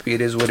be happy.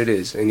 It is what it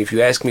is. And if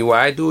you ask me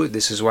why I do it,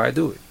 this is why I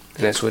do it.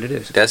 And that's what it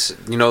is. That's,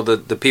 you know,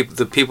 the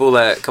people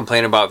that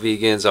complain about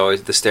vegans,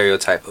 always the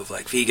stereotype of,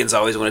 like, vegans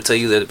always want to tell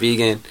you they're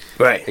vegan.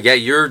 Right. Like, yeah,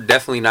 you're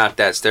definitely not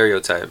that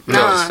stereotype.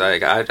 No. It's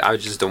like, I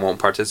just don't won't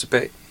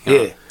participate. You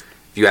know?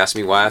 If you ask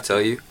me why, I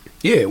tell you.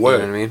 Yeah, word. You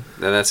know what I mean?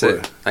 Then that's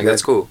it. Like,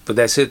 that's cool. But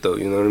that's it, though.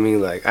 You know what I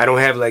mean? Like, I don't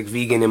have, like,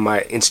 vegan in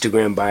my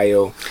Instagram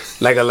bio.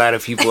 Like, a lot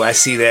of people, I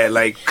see that,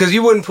 like... Because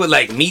you wouldn't put,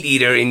 like, meat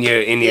eater in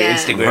your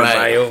Instagram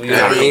bio. You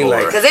know what I mean?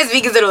 Like, because there's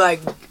vegans that are, like...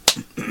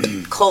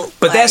 cult.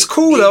 But like, that's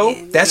cool,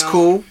 vegan, though. That's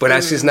cool. But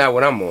that's just not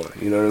what I'm on.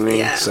 You know what I mean?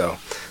 Yeah. So,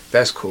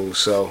 that's cool.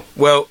 So,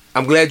 well,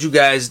 I'm glad you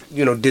guys,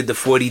 you know, did the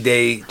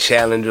 40-day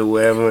challenge or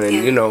whatever.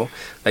 And, you know,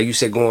 like you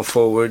said, going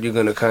forward, you're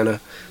going to kind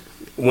of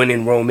win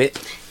and roam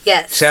it.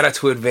 Yes. Shout out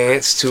to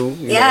Advance too.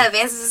 Yeah,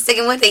 Advance is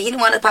sticking with it. He didn't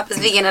want to pop his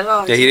vegan at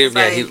all. Yeah, he didn't.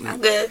 Like,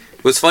 I'm good.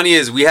 What's funny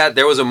is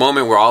there was a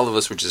moment where all of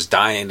us were just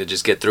dying to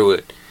just get through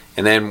it,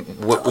 and then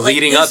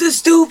leading up, this is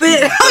stupid.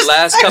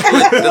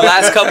 The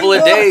last couple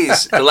of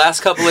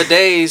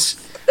days,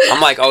 I'm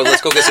like, oh,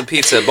 let's go get some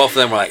pizza. Both of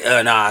them were like,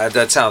 nah,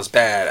 that sounds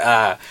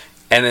bad.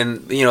 And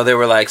then, you know, they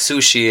were like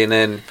sushi, and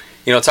then,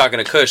 you know,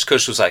 talking to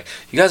Kush was like,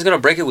 you guys gonna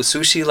break it with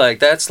sushi? Like,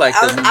 that's like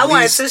I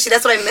wanted sushi.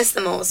 That's what I miss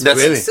the most. That's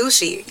really?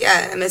 Sushi.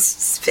 Yeah, I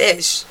miss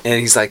fish. And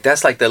he's like,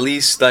 that's like the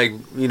least, like,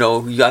 you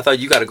know, I thought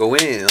you gotta go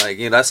in. Like,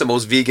 you know, that's the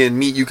most vegan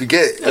meat you could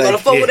get. I gotta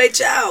fuck with a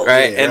chow.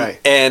 Right? Yeah,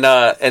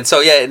 and so,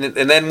 yeah,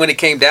 and then when it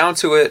came down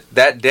to it,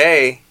 that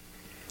day,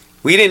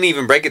 we didn't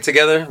even break it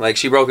together. Like,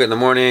 she broke it in the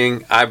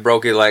morning. I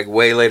broke it, like,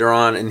 way later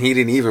on, and he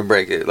didn't even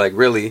break it. Like,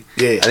 really.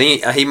 Yeah.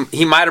 I think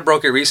he might have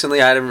broke it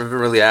recently. I didn't even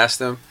really ask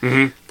him.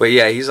 Mm-hmm. But,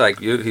 yeah, he's like,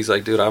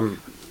 dude,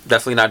 I'm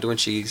definitely not doing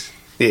cheese.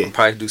 Yeah. I'll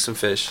probably do some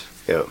fish.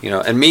 Yeah. You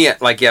know, and me,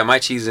 like, yeah, my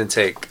cheese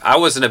intake, I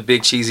wasn't a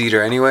big cheese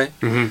eater anyway.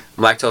 Mm-hmm. I'm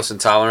lactose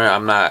intolerant.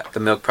 I'm not, the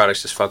milk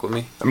products just fuck with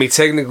me. I mean,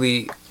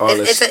 technically, all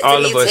of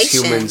us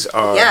humans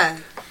are... Yeah.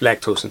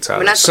 Lactose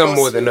intolerant, some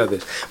more than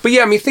others. But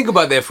yeah, I mean, think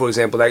about that, for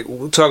example. Like,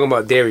 we're talking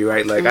about dairy,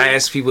 right? Like, I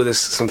ask people this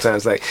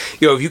sometimes, like,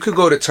 yo, if you could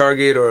go to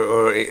Target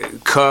or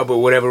Cub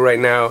or whatever right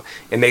now,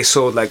 and they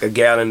sold like a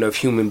gallon of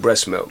human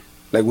breast milk,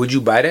 like, would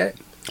you buy that?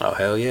 Oh,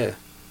 hell yeah.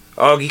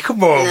 Augie,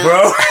 come on,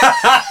 bro.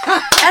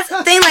 That's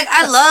the thing. Like,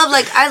 I love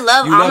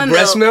you almond love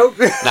breast milk.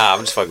 Nah, I'm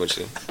just fucking with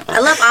you. I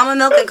love almond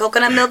milk and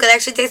coconut milk. It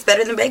actually tastes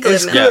better than regular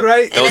milk. It's good,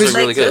 right? Those are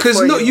really good. Because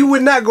you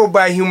would not go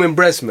buy human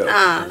breast milk.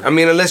 I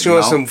mean, unless you're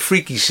on some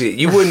freaky shit,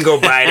 you wouldn't go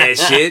buy that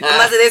shit.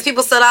 Unless there's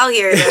people still out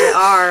here that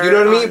are. You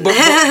know what I mean?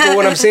 But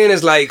what I'm saying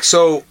is, like,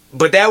 so,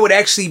 but that would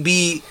actually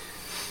be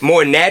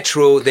more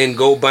natural than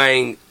go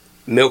buying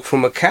milk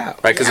from a cow.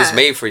 Right, because it's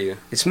made for you.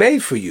 It's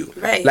made for you.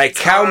 Right. Like,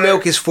 cow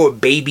milk is for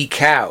baby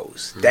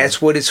cows. Mm-hmm.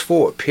 That's what it's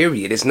for,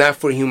 period. It's not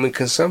for human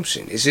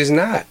consumption. It's just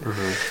not.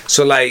 Mm-hmm.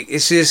 So, like,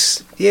 it's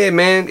just, yeah,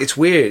 man, it's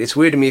weird. It's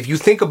weird to me. If you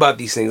think about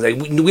these things, like,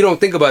 we don't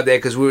think about that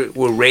because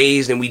we're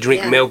raised and we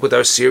drink milk with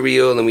our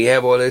cereal and we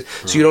have all this.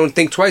 Mm-hmm. So you don't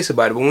think twice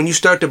about it. But when you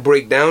start to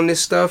break down this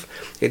stuff,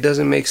 it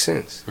doesn't make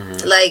sense.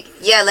 Mm-hmm.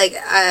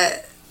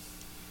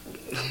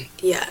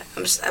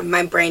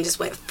 My brain just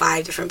went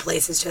 5 different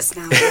places just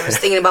now. I was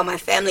thinking about my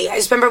family. I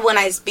just remember when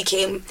I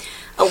became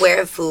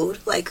aware of food,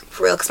 like,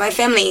 for real, because my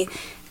family,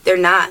 they're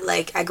not,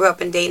 like, I grew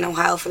up in Dayton,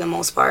 Ohio for the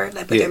most part,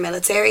 like, but they're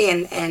military,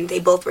 and they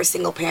both were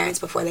single parents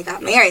before they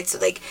got married. So,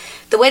 like,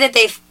 the way that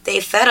they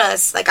fed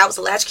us, like, I was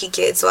a latchkey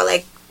kid, so I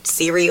like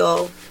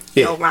cereal,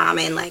 you know,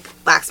 ramen, like,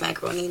 boxed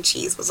macaroni and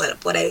cheese was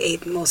like what I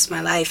ate most of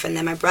my life. And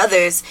then my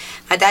brothers,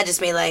 my dad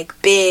just made, like,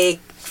 big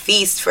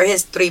feast for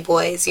his 3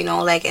 boys, you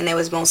know, like, and it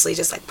was mostly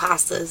just like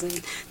pastas and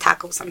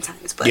tacos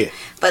sometimes, but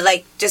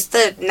like, just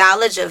the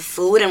knowledge of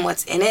food and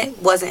what's in it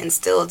wasn't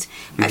instilled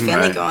in my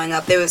family growing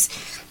up. There was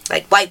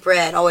like white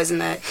bread always in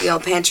the, you know,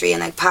 pantry, and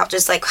like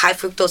just like high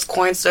fructose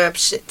corn syrup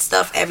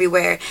stuff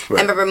everywhere. Right.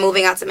 I remember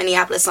moving out to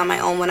Minneapolis on my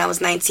own when I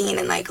was 19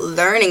 and like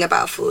learning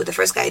about food. The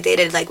first guy I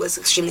dated like was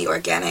extremely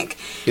organic.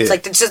 It's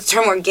like the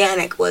term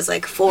organic was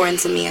like foreign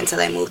to me until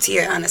I moved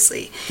here,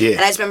 honestly. And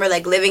I just remember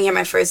like living here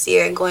my first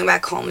year and going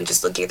back home and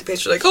just looking at the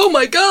picture like, oh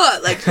my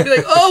god, like, you're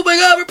like, oh my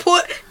god,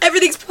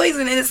 everything's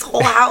poison in this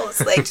whole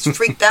house, like, just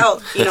freaked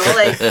out, you know,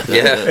 like,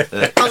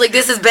 I was like,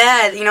 this is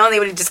bad, you know, and they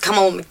would just come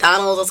home with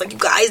McDonald's. I was like, you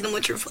guys know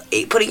what you're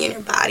putting in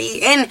your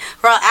body, and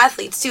we're all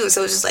athletes too,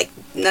 so it's just like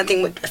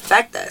nothing would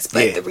affect us.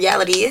 But the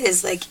reality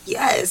is, like,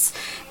 yes,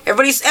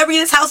 everybody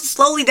in this house is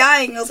slowly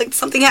dying. I was like,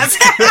 something has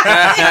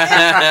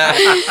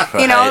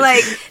happened. You know,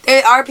 like,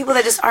 there are people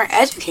that just aren't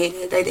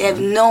educated. Like, they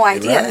have no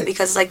idea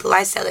because, like, the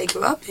lifestyle they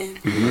grew up in.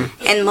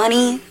 Mm-hmm. And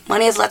money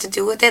has a lot to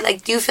do with it.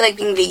 Like, do you feel like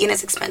being vegan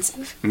is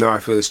expensive? No, I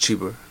feel it's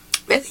cheaper.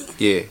 Really?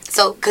 Yeah.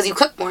 So, because you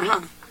cook more,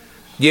 huh?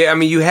 Yeah, I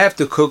mean, you have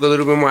to cook a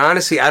little bit more.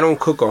 Honestly, I don't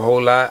cook a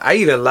whole lot. I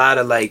eat a lot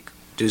of, like,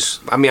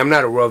 I'm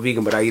not a raw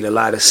vegan, but I eat a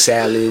lot of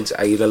salads.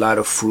 I eat a lot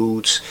of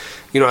fruits.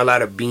 a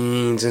lot of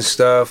beans and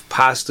stuff,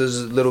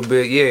 pastas a little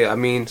bit. Yeah, I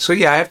mean, so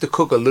yeah, I have to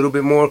cook a little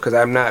bit more because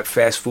I'm not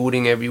fast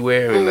fooding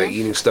everywhere and like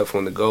eating stuff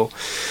on the go.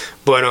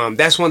 But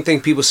that's one thing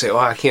people say, oh,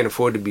 I can't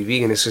afford to be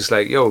vegan. It's just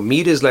like, yo,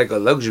 meat is like a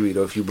luxury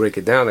though if you break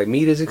it down. Like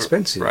meat is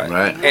expensive. Right.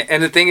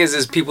 And the thing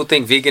is people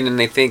think vegan and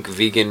they think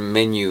vegan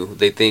menu.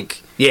 They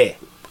think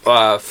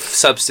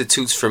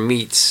substitutes for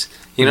meats.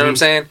 You know what I'm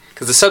saying?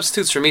 Because the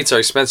substitutes for meats are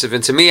expensive,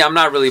 and to me, I'm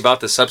not really about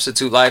the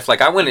substitute life.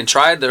 Like I went and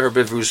tried the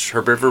herbivorous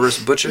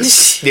butcher.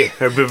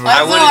 Herbivorous.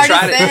 I went and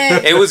tried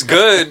it. It was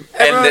good,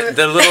 and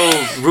the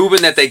little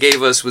Reuben that they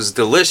gave us was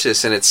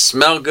delicious, and it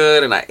smelled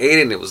good, and I ate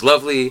it, and it was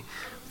lovely.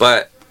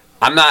 But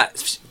I'm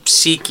not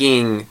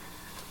seeking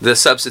the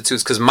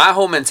substitutes because my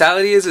whole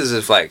mentality is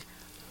if like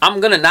I'm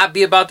gonna not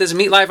be about this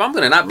meat life. I'm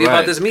gonna not be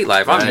about this meat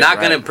life. I'm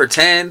not gonna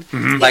pretend.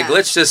 Like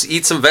let's just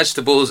eat some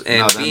vegetables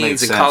and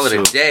beans and call it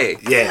a day.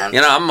 Yeah, you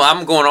know,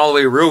 I'm going all the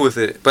way real with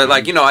it. But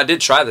like I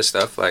did try this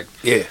stuff. Like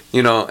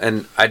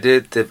and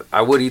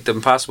I would eat the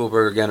Impossible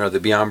Burger again or the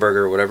Beyond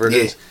Burger or whatever it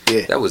is.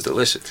 Yeah, that was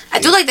delicious. I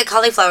do like the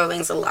cauliflower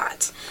wings a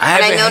lot. I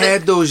haven't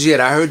had those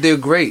yet. I heard they're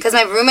great. Because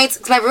my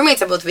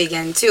roommates are both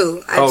vegan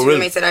too. I have two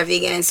roommates that are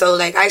vegan, and so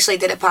like I actually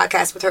did a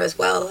podcast with her as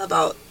well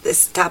about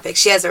this topic.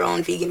 She has her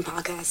own vegan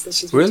podcast that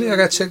she's really. I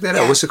gotta check that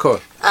out. What's it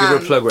called? Give her a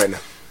plug right now.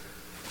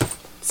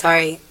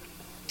 Sorry,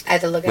 I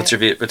had to look at. What's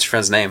your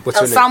friend's name? What's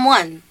her name? Psalm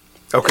One.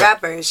 Okay. The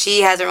rapper.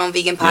 She has her own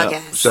vegan podcast.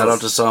 Yep. Shout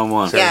out to Psalm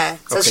One. Yeah.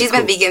 So she's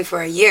been vegan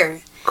for a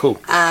year.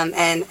 Cool.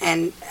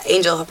 And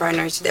Angel, her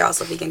partner, they're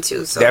also vegan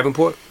too. So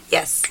Davenport.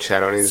 Yes.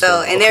 Shout out Angel.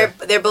 So and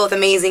they're both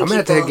amazing. I'm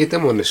gonna have to get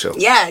them on the show.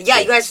 Yeah. You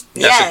guys.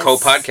 That's a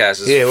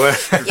co-podcast. Yeah.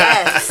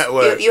 Yes.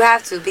 You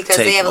have to because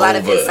they have a lot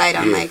of insight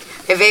on like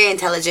they're very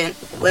intelligent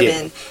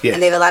women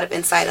and they have a lot of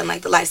insight on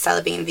like the lifestyle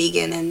of being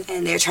vegan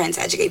and they're trying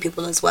to educate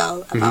people as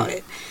well about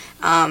it.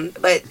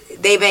 But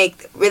they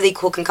make really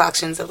cool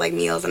concoctions of like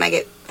meals and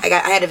I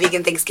had a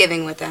vegan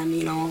Thanksgiving with them.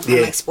 I'm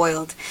like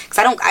spoiled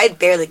because I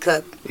barely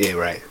cook. Yeah.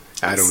 Right.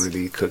 I don't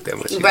really cook that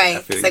much.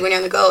 Right. It's like when you're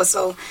on the go.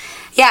 So,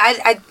 yeah,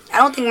 I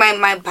don't think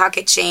my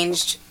pocket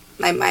changed.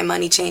 My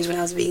money changed when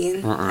I was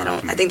vegan.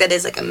 I think that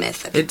is like a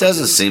myth. It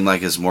doesn't seem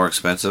like it's more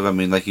expensive. I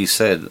mean, like you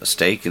said,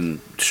 steak and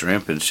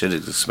shrimp and shit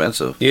is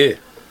expensive. Yeah.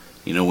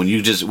 When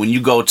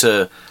you go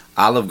to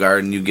Olive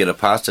Garden, you get a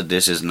pasta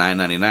dish is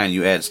 $9.99.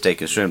 You add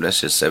steak and shrimp, that's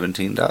just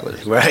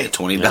 $17. Right.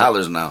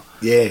 $20 now.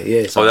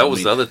 Yeah. So that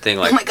was the other thing.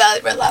 Like, oh my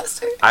God, Red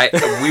Lobster.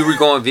 We were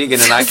going vegan,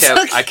 and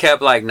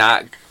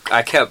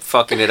I kept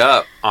fucking it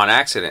up on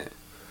accident.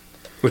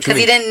 Because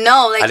he didn't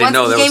know. Like,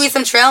 he gave me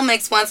some trail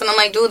mix once, and I'm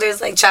like, dude, there's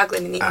like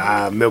chocolate in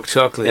it. Milk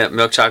chocolate. Yeah,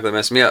 milk chocolate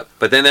messed me up.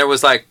 But then there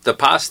was like the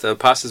pasta.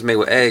 Pasta's made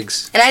with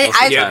eggs. And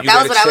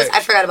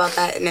I forgot about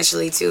that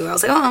initially too. I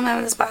was like, oh, I'm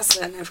having this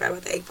pasta, and I forgot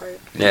about the egg part.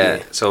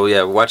 Yeah.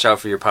 So watch out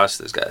for your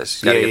pastas,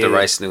 guys. You gotta get the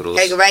rice noodles.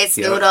 Like rice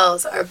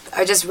noodles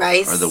are just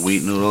rice. Or the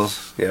wheat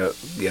noodles. Yeah.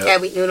 Yeah,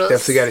 wheat noodles.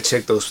 Definitely gotta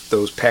check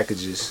those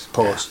packages.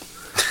 Pause.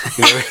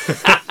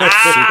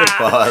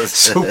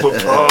 Super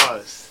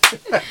pause.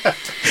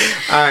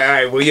 All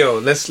right. Well,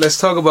 let's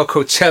talk about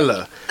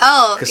Coachella.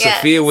 Oh, because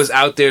Sophia was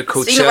out there.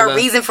 Coachella. So our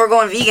reason for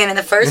going vegan in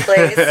the first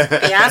place,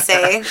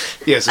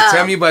 Beyonce. Yeah. So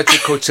tell me about your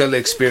Coachella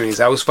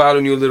experience. I was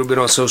following you a little bit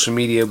on social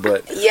media,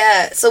 but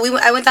so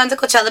I went down to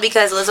Coachella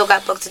because Lizzo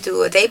got booked to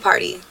do a day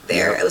party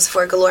there. It was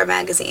for Galore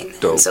magazine.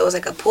 Dope. So it was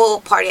like a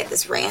pool party at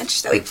this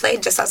ranch that we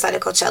played just outside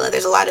of Coachella.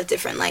 There's a lot of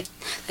different like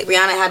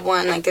Rihanna had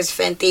one. Like there's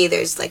Fenty.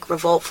 There's like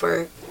Revolt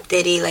for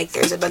Diddy. Like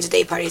there's a bunch of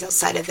day parties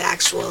outside of the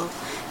actual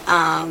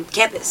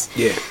campus.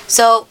 Yeah.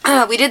 So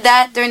we did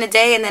that during the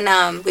day, and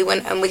then we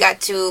went and we got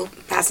 2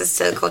 passes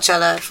to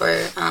Coachella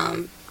for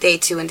day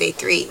 2 and day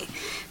 3.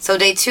 So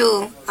day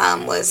 2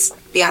 was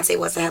Beyonce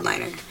was the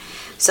headliner.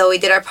 So we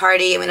did our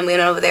party, and then we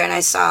went over there, and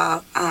I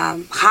saw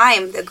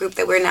Haim, the group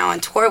that we're now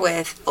on tour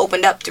with,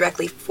 opened up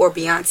directly for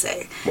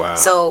Beyonce. Wow.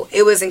 So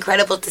it was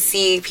incredible to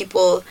see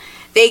people.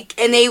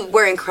 They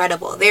were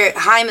incredible.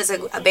 Haim is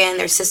a band.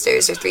 They're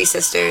sisters. They're 3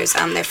 sisters.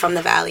 They're from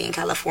the Valley in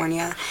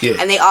California. Yeah.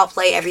 And they all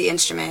play every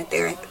instrument.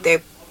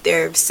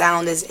 Their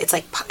sound it's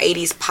like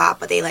 80s pop,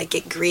 but they like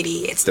get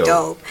gritty. It's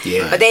dope.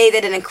 Yeah. But they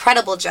did an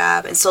incredible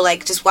job. And so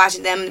like just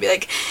watching them and be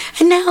like,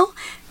 and now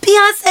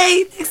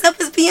Beyonce, next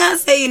up is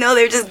Beyonce.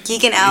 They're just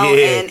geeking out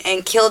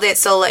and killed it.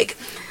 So like.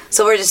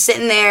 So we're just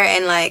sitting there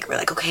and like we're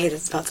like, okay,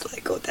 this is about to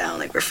like go down.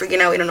 Like we're freaking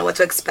out. We don't know what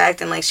to expect.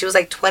 And like she was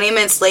like 20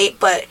 minutes late,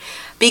 but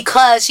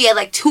because she had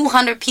like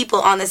 200 people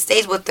on the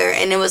stage with her,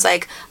 and it was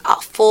like a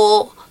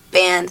full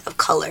band of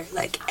color.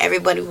 Like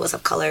everybody was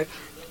of color.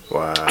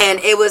 Wow.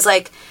 And it was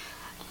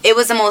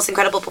the most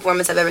incredible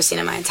performance I've ever seen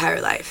in my entire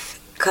life.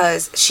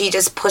 Because she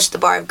just pushed the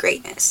bar of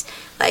greatness.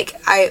 Like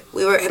him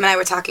and I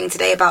were talking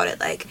today about it.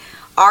 Like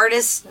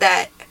artists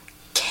that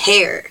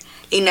care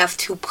enough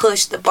to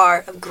push the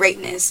bar of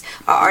greatness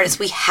are artists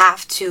we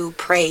have to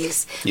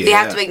praise. Yeah. We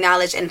have to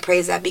acknowledge and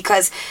praise that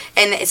because,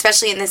 and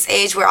especially in this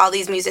age where all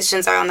these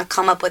musicians are on the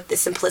come up with the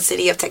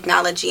simplicity of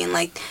technology and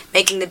like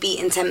making the beat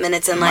in 10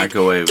 minutes and like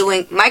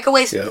doing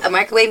microwave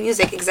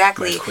music,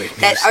 exactly,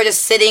 that are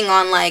just sitting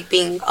on like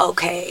being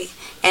okay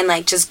and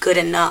like just good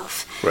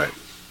enough. Right.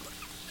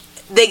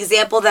 the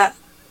example that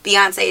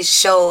Beyonce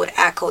showed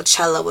at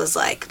Coachella was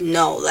like,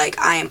 no, like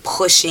I am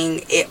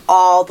pushing it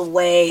all the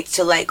way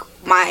to like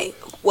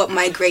what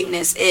my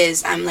greatness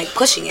is. I'm like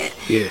pushing it.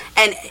 Yeah.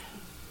 And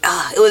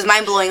it was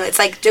mind blowing. It's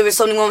like there were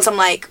so many moments I'm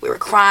like, we were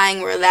crying,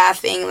 we were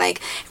laughing,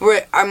 like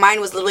our mind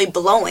was literally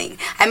blowing.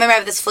 I remember I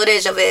have this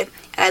footage of it,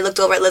 and I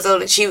looked over at Lizzo,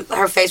 and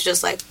her face was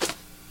just like,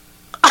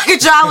 her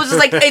jaw was just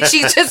like, and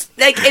she just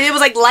like, and it was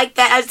like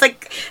that. I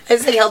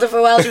just held her for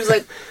a while. She was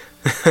like.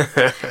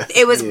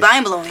 It was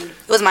mind blowing.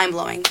 It was mind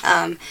blowing.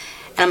 And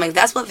I'm like,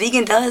 that's what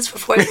vegan does for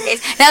 40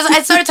 days. And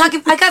I started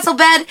talking. I got so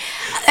bad.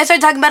 I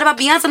started talking bad about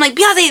Beyonce. I'm like,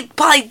 Beyonce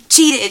probably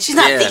cheated. She's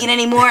not vegan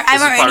anymore. I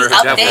haven't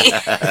heard any update.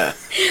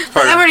 I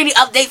haven't heard any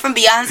update from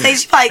Beyonce.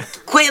 She probably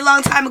quit a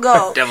long time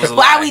ago.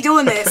 Why are we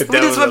doing this? We do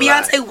this for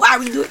Beyonce. Why are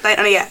we doing? Like,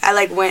 I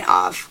like went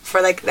off for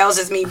like that was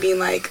just me being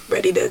like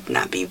ready to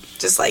not be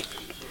just like.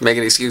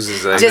 Making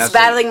excuses. Just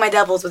battling my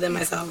devils within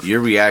myself.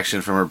 Your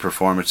reaction from her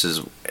performances,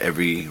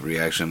 every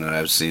reaction that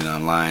I've seen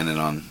online and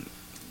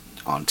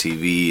on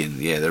TV, and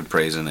yeah, they're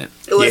praising it.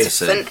 It was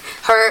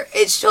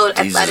it showed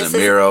athleticism.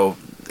 Miro,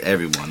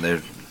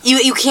 everyone.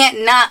 You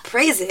can't not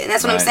praise it, and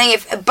that's what I'm saying.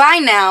 If by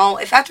now,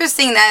 if after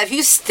seeing that, if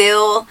you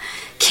still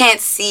can't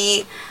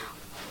see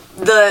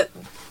the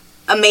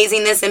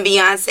amazingness in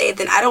Beyonce,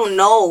 then I don't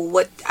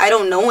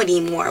know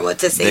anymore what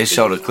to say. They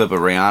showed a clip of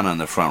Rihanna in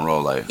the front row,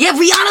 like Rihanna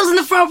was in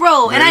the front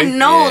row, really? And I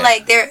know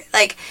like they're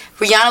like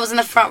Rihanna was in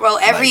the front row.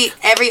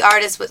 Every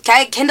artist was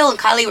Kendall and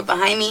Kylie were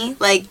behind me,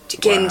 like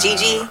and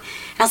Gigi, and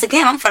I was like,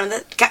 damn, I'm in front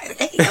of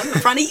I'm in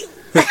front of you.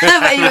 But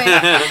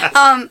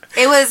anyway,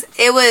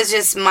 it was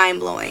just mind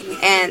blowing,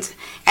 and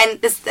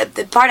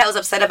the part I was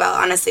upset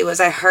about honestly was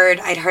I'd heard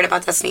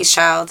about Destiny's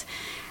Child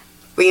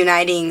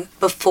reuniting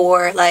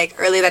before, like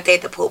earlier that day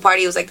at the pool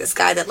party. It was like this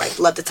guy that like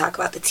loved to talk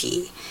about the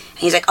tea, and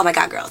he's like, oh my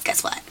god girls,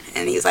 guess what?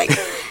 And he was like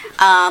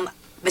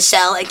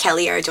Michelle and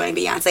Kelly are joining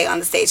Beyonce on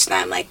the stage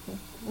tonight. I'm like,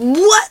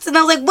 what? And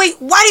I was like, wait,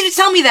 why did you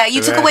tell me that?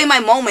 You took away my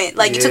moment.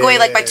 Like you took away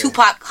like my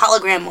Tupac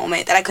hologram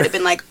moment that I could have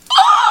been like,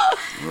 oh!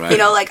 You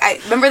know, like I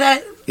remember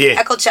that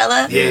at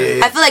Coachella.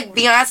 I feel like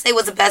Beyonce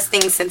was the best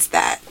thing since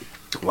that.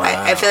 Wow.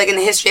 I feel like in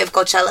the history of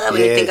Coachella,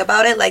 when you think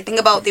about it, like think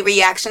about the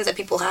reactions that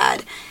people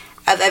had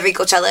of every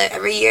Coachella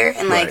every year,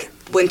 and like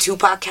when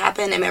Tupac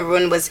happened and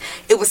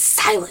it was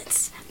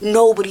silence.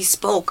 Nobody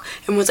spoke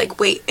and was like,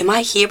 wait, am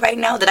I here right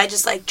now? Did I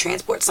just like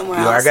transport somewhere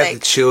else? I got the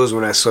chills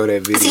when I saw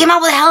that video. He came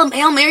out with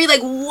Hail Mary,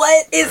 like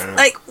what is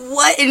like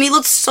what? And he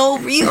looked so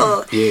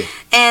real.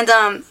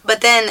 And but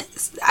then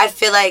I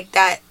feel like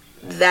that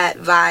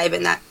vibe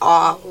and that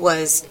awe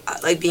was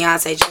like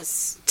Beyonce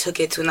just took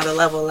it to another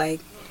level.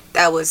 Like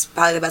that was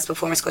probably the best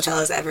performance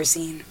Coachella's ever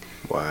seen.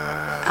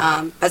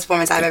 Wow. Best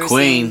performance I've ever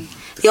seen.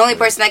 The only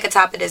person that could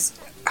top it is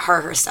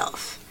her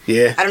herself.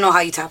 Yeah. I don't know how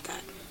you top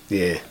that.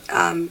 Yeah.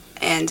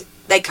 And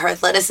like her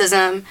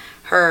athleticism,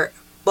 her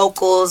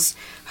vocals,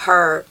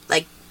 her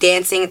like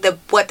dancing, the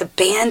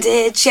band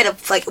did. She had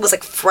it was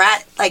like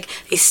frat, like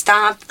they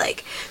stomped,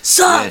 like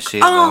suck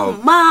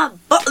my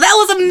butt. That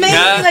was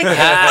amazing.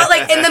 But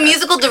like in the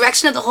musical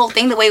direction of the whole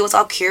thing, the way it was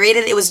all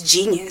curated, it was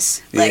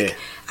genius. Like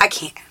I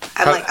can't.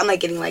 I'm like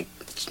getting like.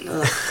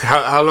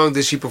 How long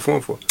did she perform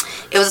for?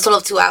 It was a total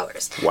of 2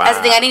 hours. Wow. That's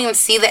the thing. I didn't even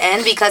see the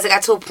end because it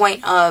got to a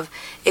point of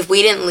if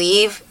we didn't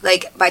leave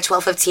like by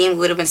 12:15, we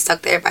would have been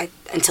stuck there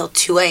until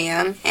 2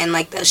 a.m. and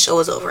like the show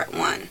was over at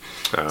 1.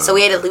 So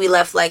we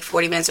left like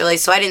 40 minutes early.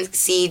 So I didn't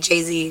see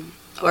Jay-Z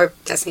or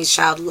Destiny's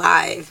Child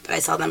live, but I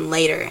saw them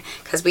later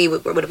because we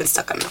would have been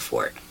stuck on the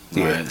fort.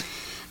 Yeah.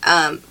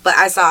 But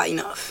I saw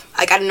enough.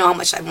 Like I didn't know how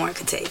much more I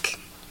could take.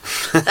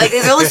 Like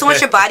there's only so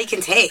much your body can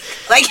take.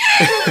 Like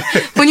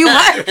when you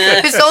watch,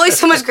 there's only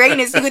so much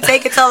greatness you can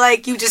take until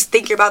like you just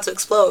think you're about to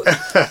explode.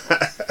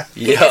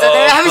 Yo.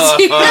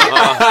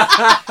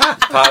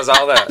 Pause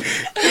all that.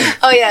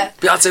 Oh yeah.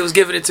 Beyonce was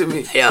giving it to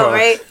me. Yo,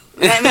 right?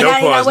 I mean,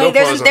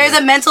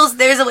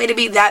 there's a way to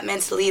be that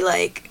mentally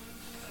like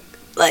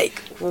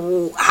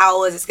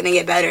how is this gonna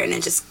get better and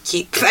then just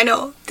keep. I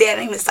know. Dan, I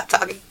didn't even stop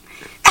talking.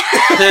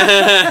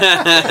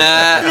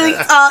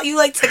 You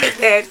like took it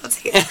there. Don't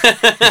take it.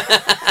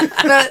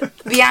 But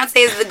Beyonce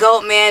is the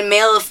GOAT, man.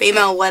 Male or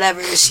female,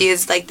 whatever. She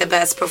is like the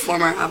best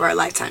performer of our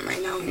lifetime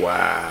right now.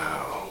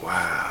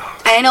 Wow.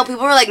 And I know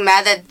people were like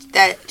mad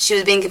that she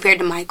was being compared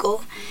to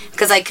Michael,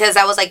 because I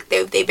was like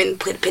they've been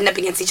pinned up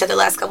against each other the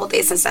last couple of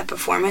days since that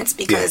performance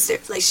because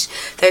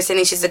they're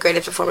saying she's the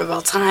greatest performer of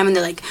all time, and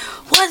they're like,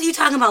 what are you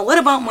talking about? What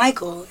about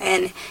Michael?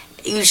 And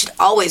you should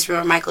always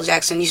remember Michael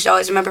Jackson. You should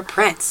always remember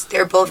Prince.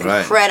 They're both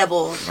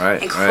incredible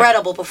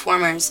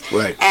performers.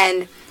 Right.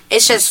 And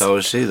it's just... So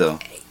is she, though.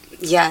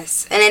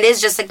 Yes. And it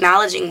is just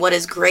acknowledging what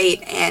is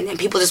great. And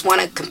people just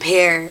want to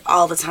compare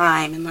all the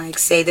time and, like,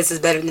 say this is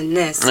better than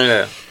this.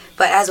 Yeah.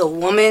 But as a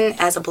woman,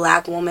 as a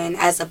black woman,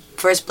 as the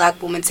first black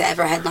woman to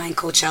ever headline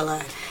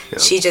Coachella,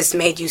 she just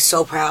made you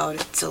so proud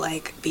to,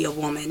 like, be a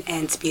woman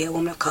and to be a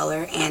woman of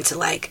color and to,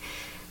 like,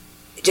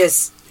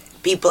 just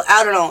be...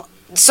 I don't know.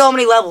 So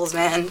many levels,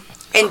 man.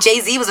 And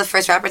Jay-Z was the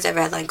first rapper to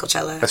ever headline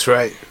Coachella. That's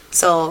right.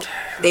 So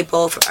they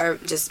both are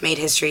just made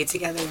history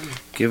together.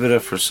 Give it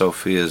up for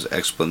Sophia's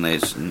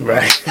explanation.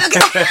 Right. The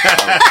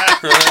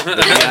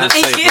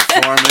Beyonce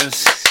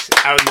performance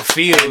out in the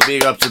field.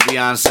 Big up to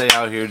Beyonce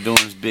out here doing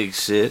his big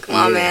shit. Come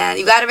on, man.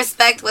 You gotta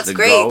respect what's The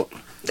great. GOAT.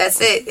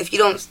 That's it. If you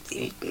don't,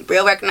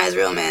 real recognize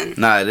real, man.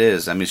 Nah, it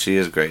is. I mean, she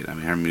is great. I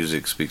mean, her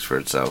music speaks for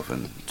itself,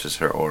 and just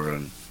her aura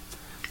and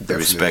the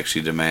respect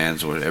she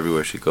demands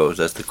everywhere she goes.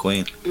 That's the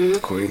queen. Mm-hmm.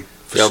 Queen.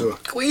 For Yo, sure.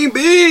 Queen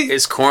Bee.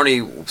 It's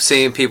corny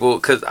seeing people,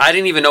 because I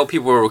didn't even know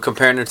people were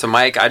comparing her to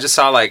Mike. I just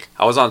saw, like,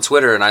 I was on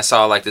Twitter and I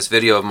saw, like, this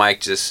video of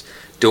Mike just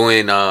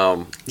doing,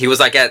 he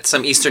was, like, at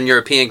some Eastern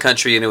European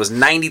country and it was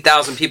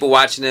 90,000 people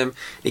watching him.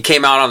 He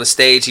came out on the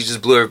stage. He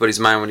just blew everybody's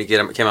mind when he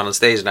came out on the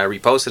stage, and I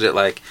reposted it,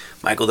 like,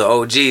 Michael the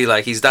OG,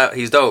 like, he's dope.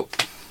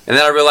 And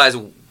then I realized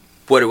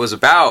what it was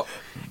about.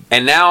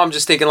 And now I'm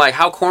just thinking, like,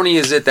 how corny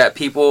is it that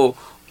people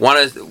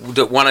want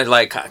to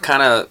like,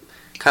 kind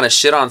of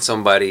shit on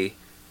somebody?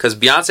 Because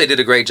Beyonce did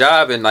a great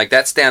job, and like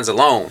that stands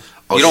alone.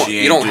 Oh,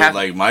 you don't have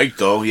like Mike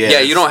though.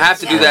 Yeah, you don't have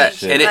to do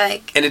that. And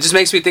it just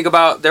makes me think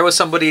about, there was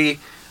somebody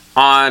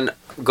on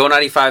Go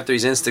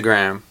 95.3's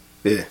Instagram.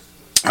 Yeah.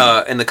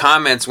 In the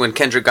comments when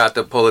Kendrick got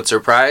the Pulitzer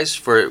Prize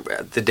for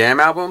the Damn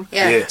album.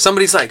 Yeah.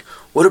 Somebody's like,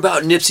 "What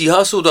about Nipsey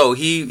Hussle though?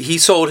 He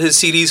sold his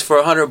CDs for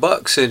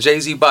 $100 and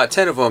Jay-Z bought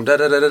 10 of them."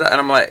 And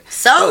I'm like,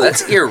 so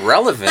that's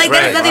irrelevant. Like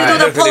that has nothing to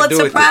do with the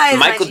Pulitzer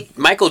Prize.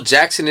 Michael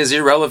Jackson is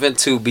irrelevant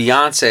to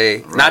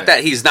Beyonce. Right. Not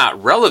that he's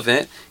not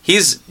relevant.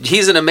 He's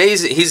an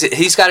amazing.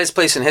 He's got his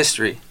place in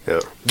history.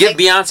 Yeah. Give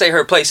Beyonce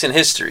her place in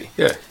history.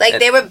 Yeah. Like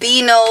there would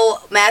be no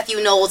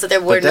Matthew Knowles if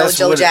there were no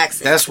Joe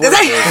Jackson. That's what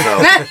it is,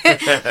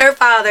 though. Her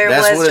father was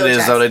Joe Jackson. That's what it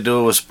is, though. They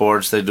do it with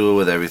sports. They do it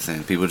with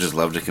everything. People just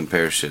love to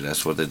compare shit.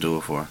 That's what they do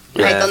it for.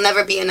 Yeah. Like there'll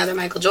never be another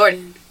Michael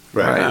Jordan.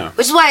 Right. Yeah.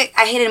 Which is why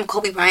I hated him,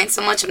 Kobe Bryant,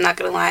 so much. I'm not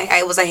gonna lie.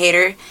 I was a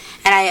hater,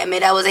 and I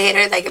admit I was a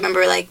hater. Like I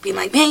remember like being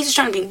like, man, he's just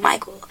trying to be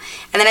Michael.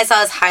 And then I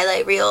saw his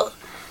highlight reel,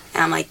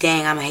 and I'm like,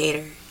 dang, I'm a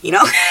hater. You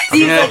know?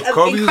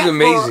 Kobe was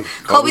amazing.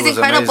 Kobe's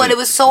incredible, but it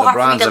was so hard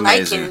for me to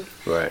like him.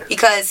 Right.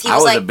 Because he I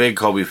was was like a big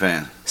Kobe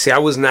fan. See, I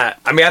was not.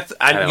 I mean,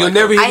 you'll like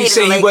never hear me I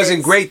say hated he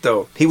wasn't great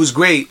though. He was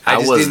great. I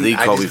just was didn't, the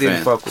Kobe I just didn't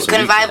fan. fuck with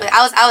couldn't him. vibe with.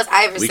 I was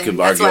Iverson. We could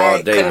That's argue why all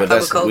I day, couldn't but fuck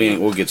that's with Kobe.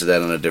 we'll get to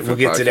that in a different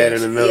We'll get to that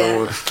in another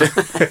one.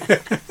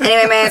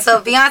 Anyway, man, so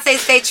if Beyonce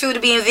stayed true to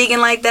being vegan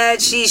like that,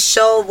 she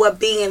showed what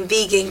being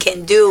vegan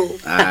can do.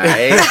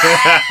 Alright.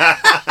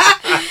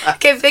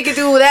 If they could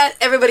do that,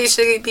 everybody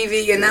should be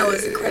vegan. That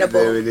was incredible.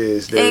 There it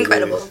is.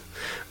 Incredible.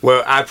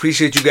 Well, I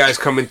appreciate you guys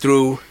coming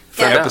through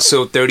for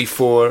episode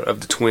 34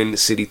 of the Twin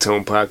City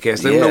Tone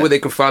podcast. Let them know where they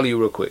can follow you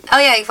real quick. Oh,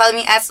 yeah. You can follow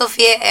me at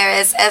Sophia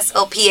Aries,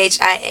 SOPHIAERIS.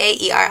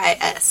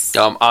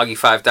 Augie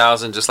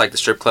 5000, just like the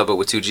strip club, but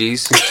with 2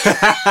 G's.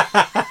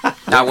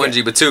 Not 1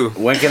 G, but 2.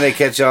 When can they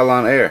catch y'all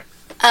on air?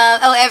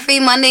 Every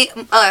morning,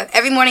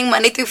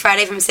 Monday through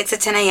Friday from 6 to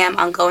 10 a.m.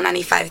 on Go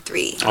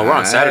 95.3. Oh, we're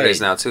on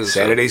Saturdays now, too.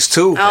 Saturdays,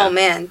 too. Oh,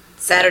 man.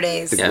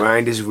 Saturdays. The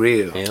grind is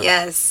real. Yeah.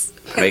 Yes.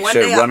 Make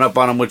sure to run up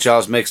on them with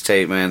y'all's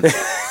mixtape, man.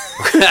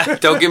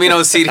 Don't give me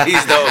no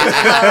CDs, though.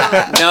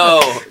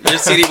 No. Your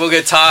CD will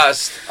get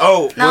tossed.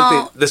 Oh, no.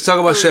 One thing. Let's talk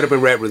about Shut Up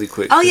and Rap really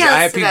quick. Oh, yeah. I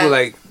have people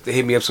they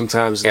hit me up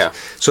sometimes. Yeah.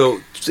 So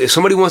if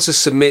somebody wants to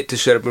submit to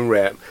Shut Up and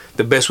Rap,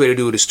 the best way to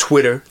do it is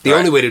Twitter. The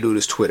only way to do it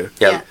is Twitter.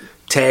 Yeah.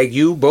 Tag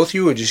you, both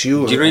you, or just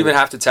you? You don't even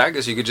have to tag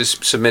us. You could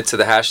just submit to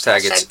the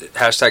hashtag. It's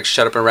hashtag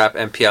Shut Up and Rap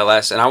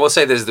MPLS. And I will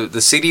say this: the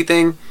CD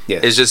thing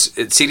is just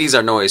CDs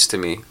are noise to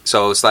me.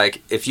 So it's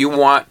like if you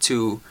want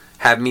to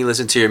have me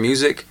listen to your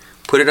music,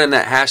 put it on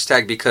that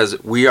hashtag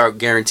because we are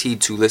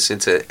guaranteed to listen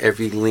to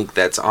every link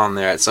that's on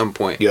there at some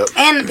point. Yep.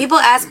 And people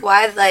ask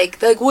why,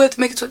 like we have to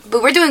make it.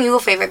 But we're doing you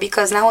a favor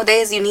because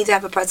nowadays you need to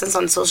have a presence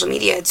on social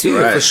media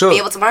to be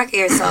able to market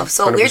yourself.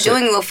 So 100%. We're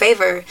doing you a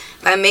favor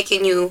by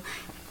making you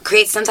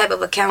create some type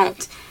of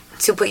account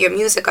to put your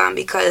music on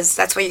because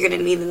that's what you're going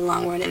to need in the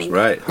long run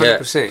anyway. Right.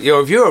 100%. Yo,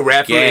 if you're a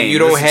rapper and you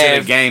don't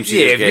have if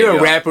you're a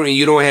rapper and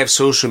you don't have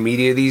social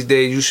media these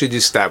days, you should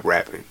just stop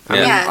rapping. I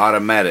mean,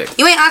 automatic.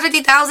 You ain't on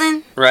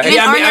 50,000. Right.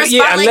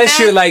 Unless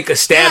you're like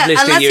established.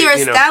 Unless you're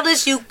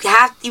established, you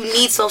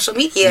need social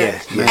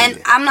media.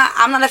 And I'm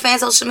not a fan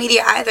of social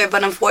media either.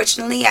 But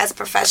unfortunately, as a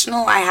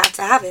professional, I have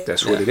to have it.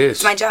 That's what it is.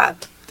 It's my job.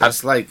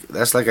 That's like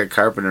a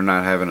carpenter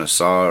not having a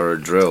saw or a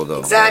drill though.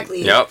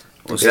 Exactly. Yep.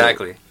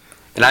 Exactly.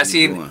 And I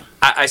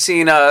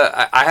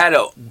had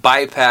to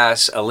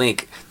bypass a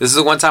link. This is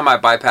the one time I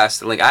bypassed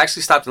the link. I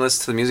actually stopped and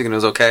listened to the music and it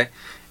was okay.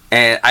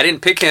 And I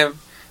didn't pick him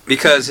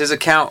because his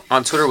account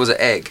on Twitter was an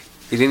egg.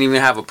 He didn't even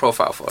have a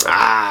profile photo.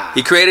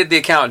 He created the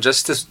account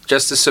just to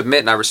submit,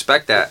 and I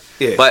respect that.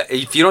 Yeah. But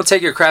if you don't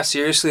take your craft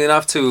seriously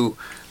enough to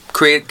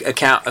create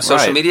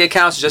social media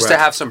accounts just to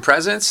have some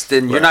presence,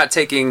 then you're not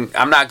taking.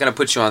 I'm not going to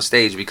put you on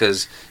stage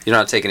because you're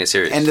not taking it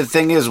serious. And the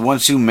thing is,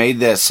 once you made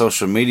that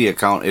social media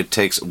account, it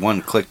takes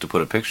one click to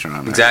put a picture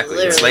on there. Exactly.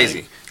 Literally. It's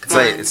lazy.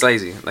 It's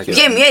lazy. Like you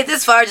can't get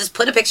this far. Just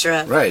put a picture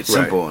up. Right.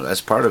 Simple. That's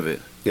part of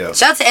it. Yeah.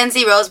 Shout out to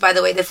NC Rose, by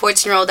the way, the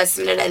 14-year-old that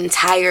submitted an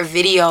entire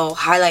video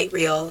highlight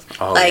reel,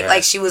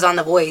 like she was on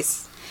The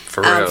Voice.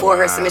 for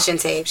her submission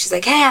tape. She's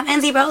like, "Hey, I'm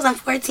Enzy Rose. I'm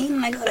 14,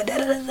 and I go to da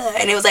da da da."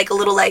 And it was like a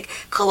little like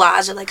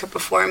collage of like her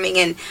performing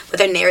and with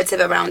her narrative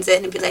around it,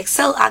 and it'd be like,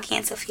 "So Augie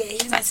and Sophia,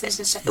 here's my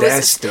submission tape." It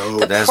was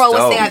dope. The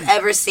proest thing I've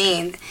ever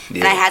seen,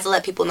 and I had to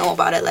let people know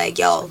about it. Like,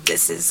 yo,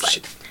 this is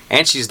like.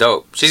 And she's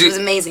dope. She was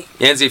amazing.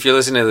 Enzy, if you're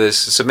listening to this,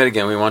 submit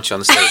again. We want you on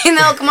the stage.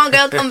 No, come on,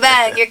 girl, come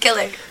back. You're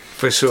killer.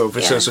 For sure.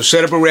 So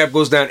Shut Up and Rap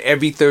goes down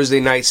every Thursday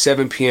night,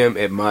 7 p.m.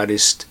 at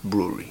Modest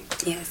Brewery.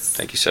 Yes.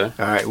 Thank you, sir.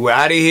 All right, we're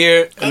out of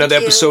here. Another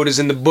episode is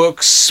in the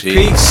books.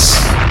 Peace.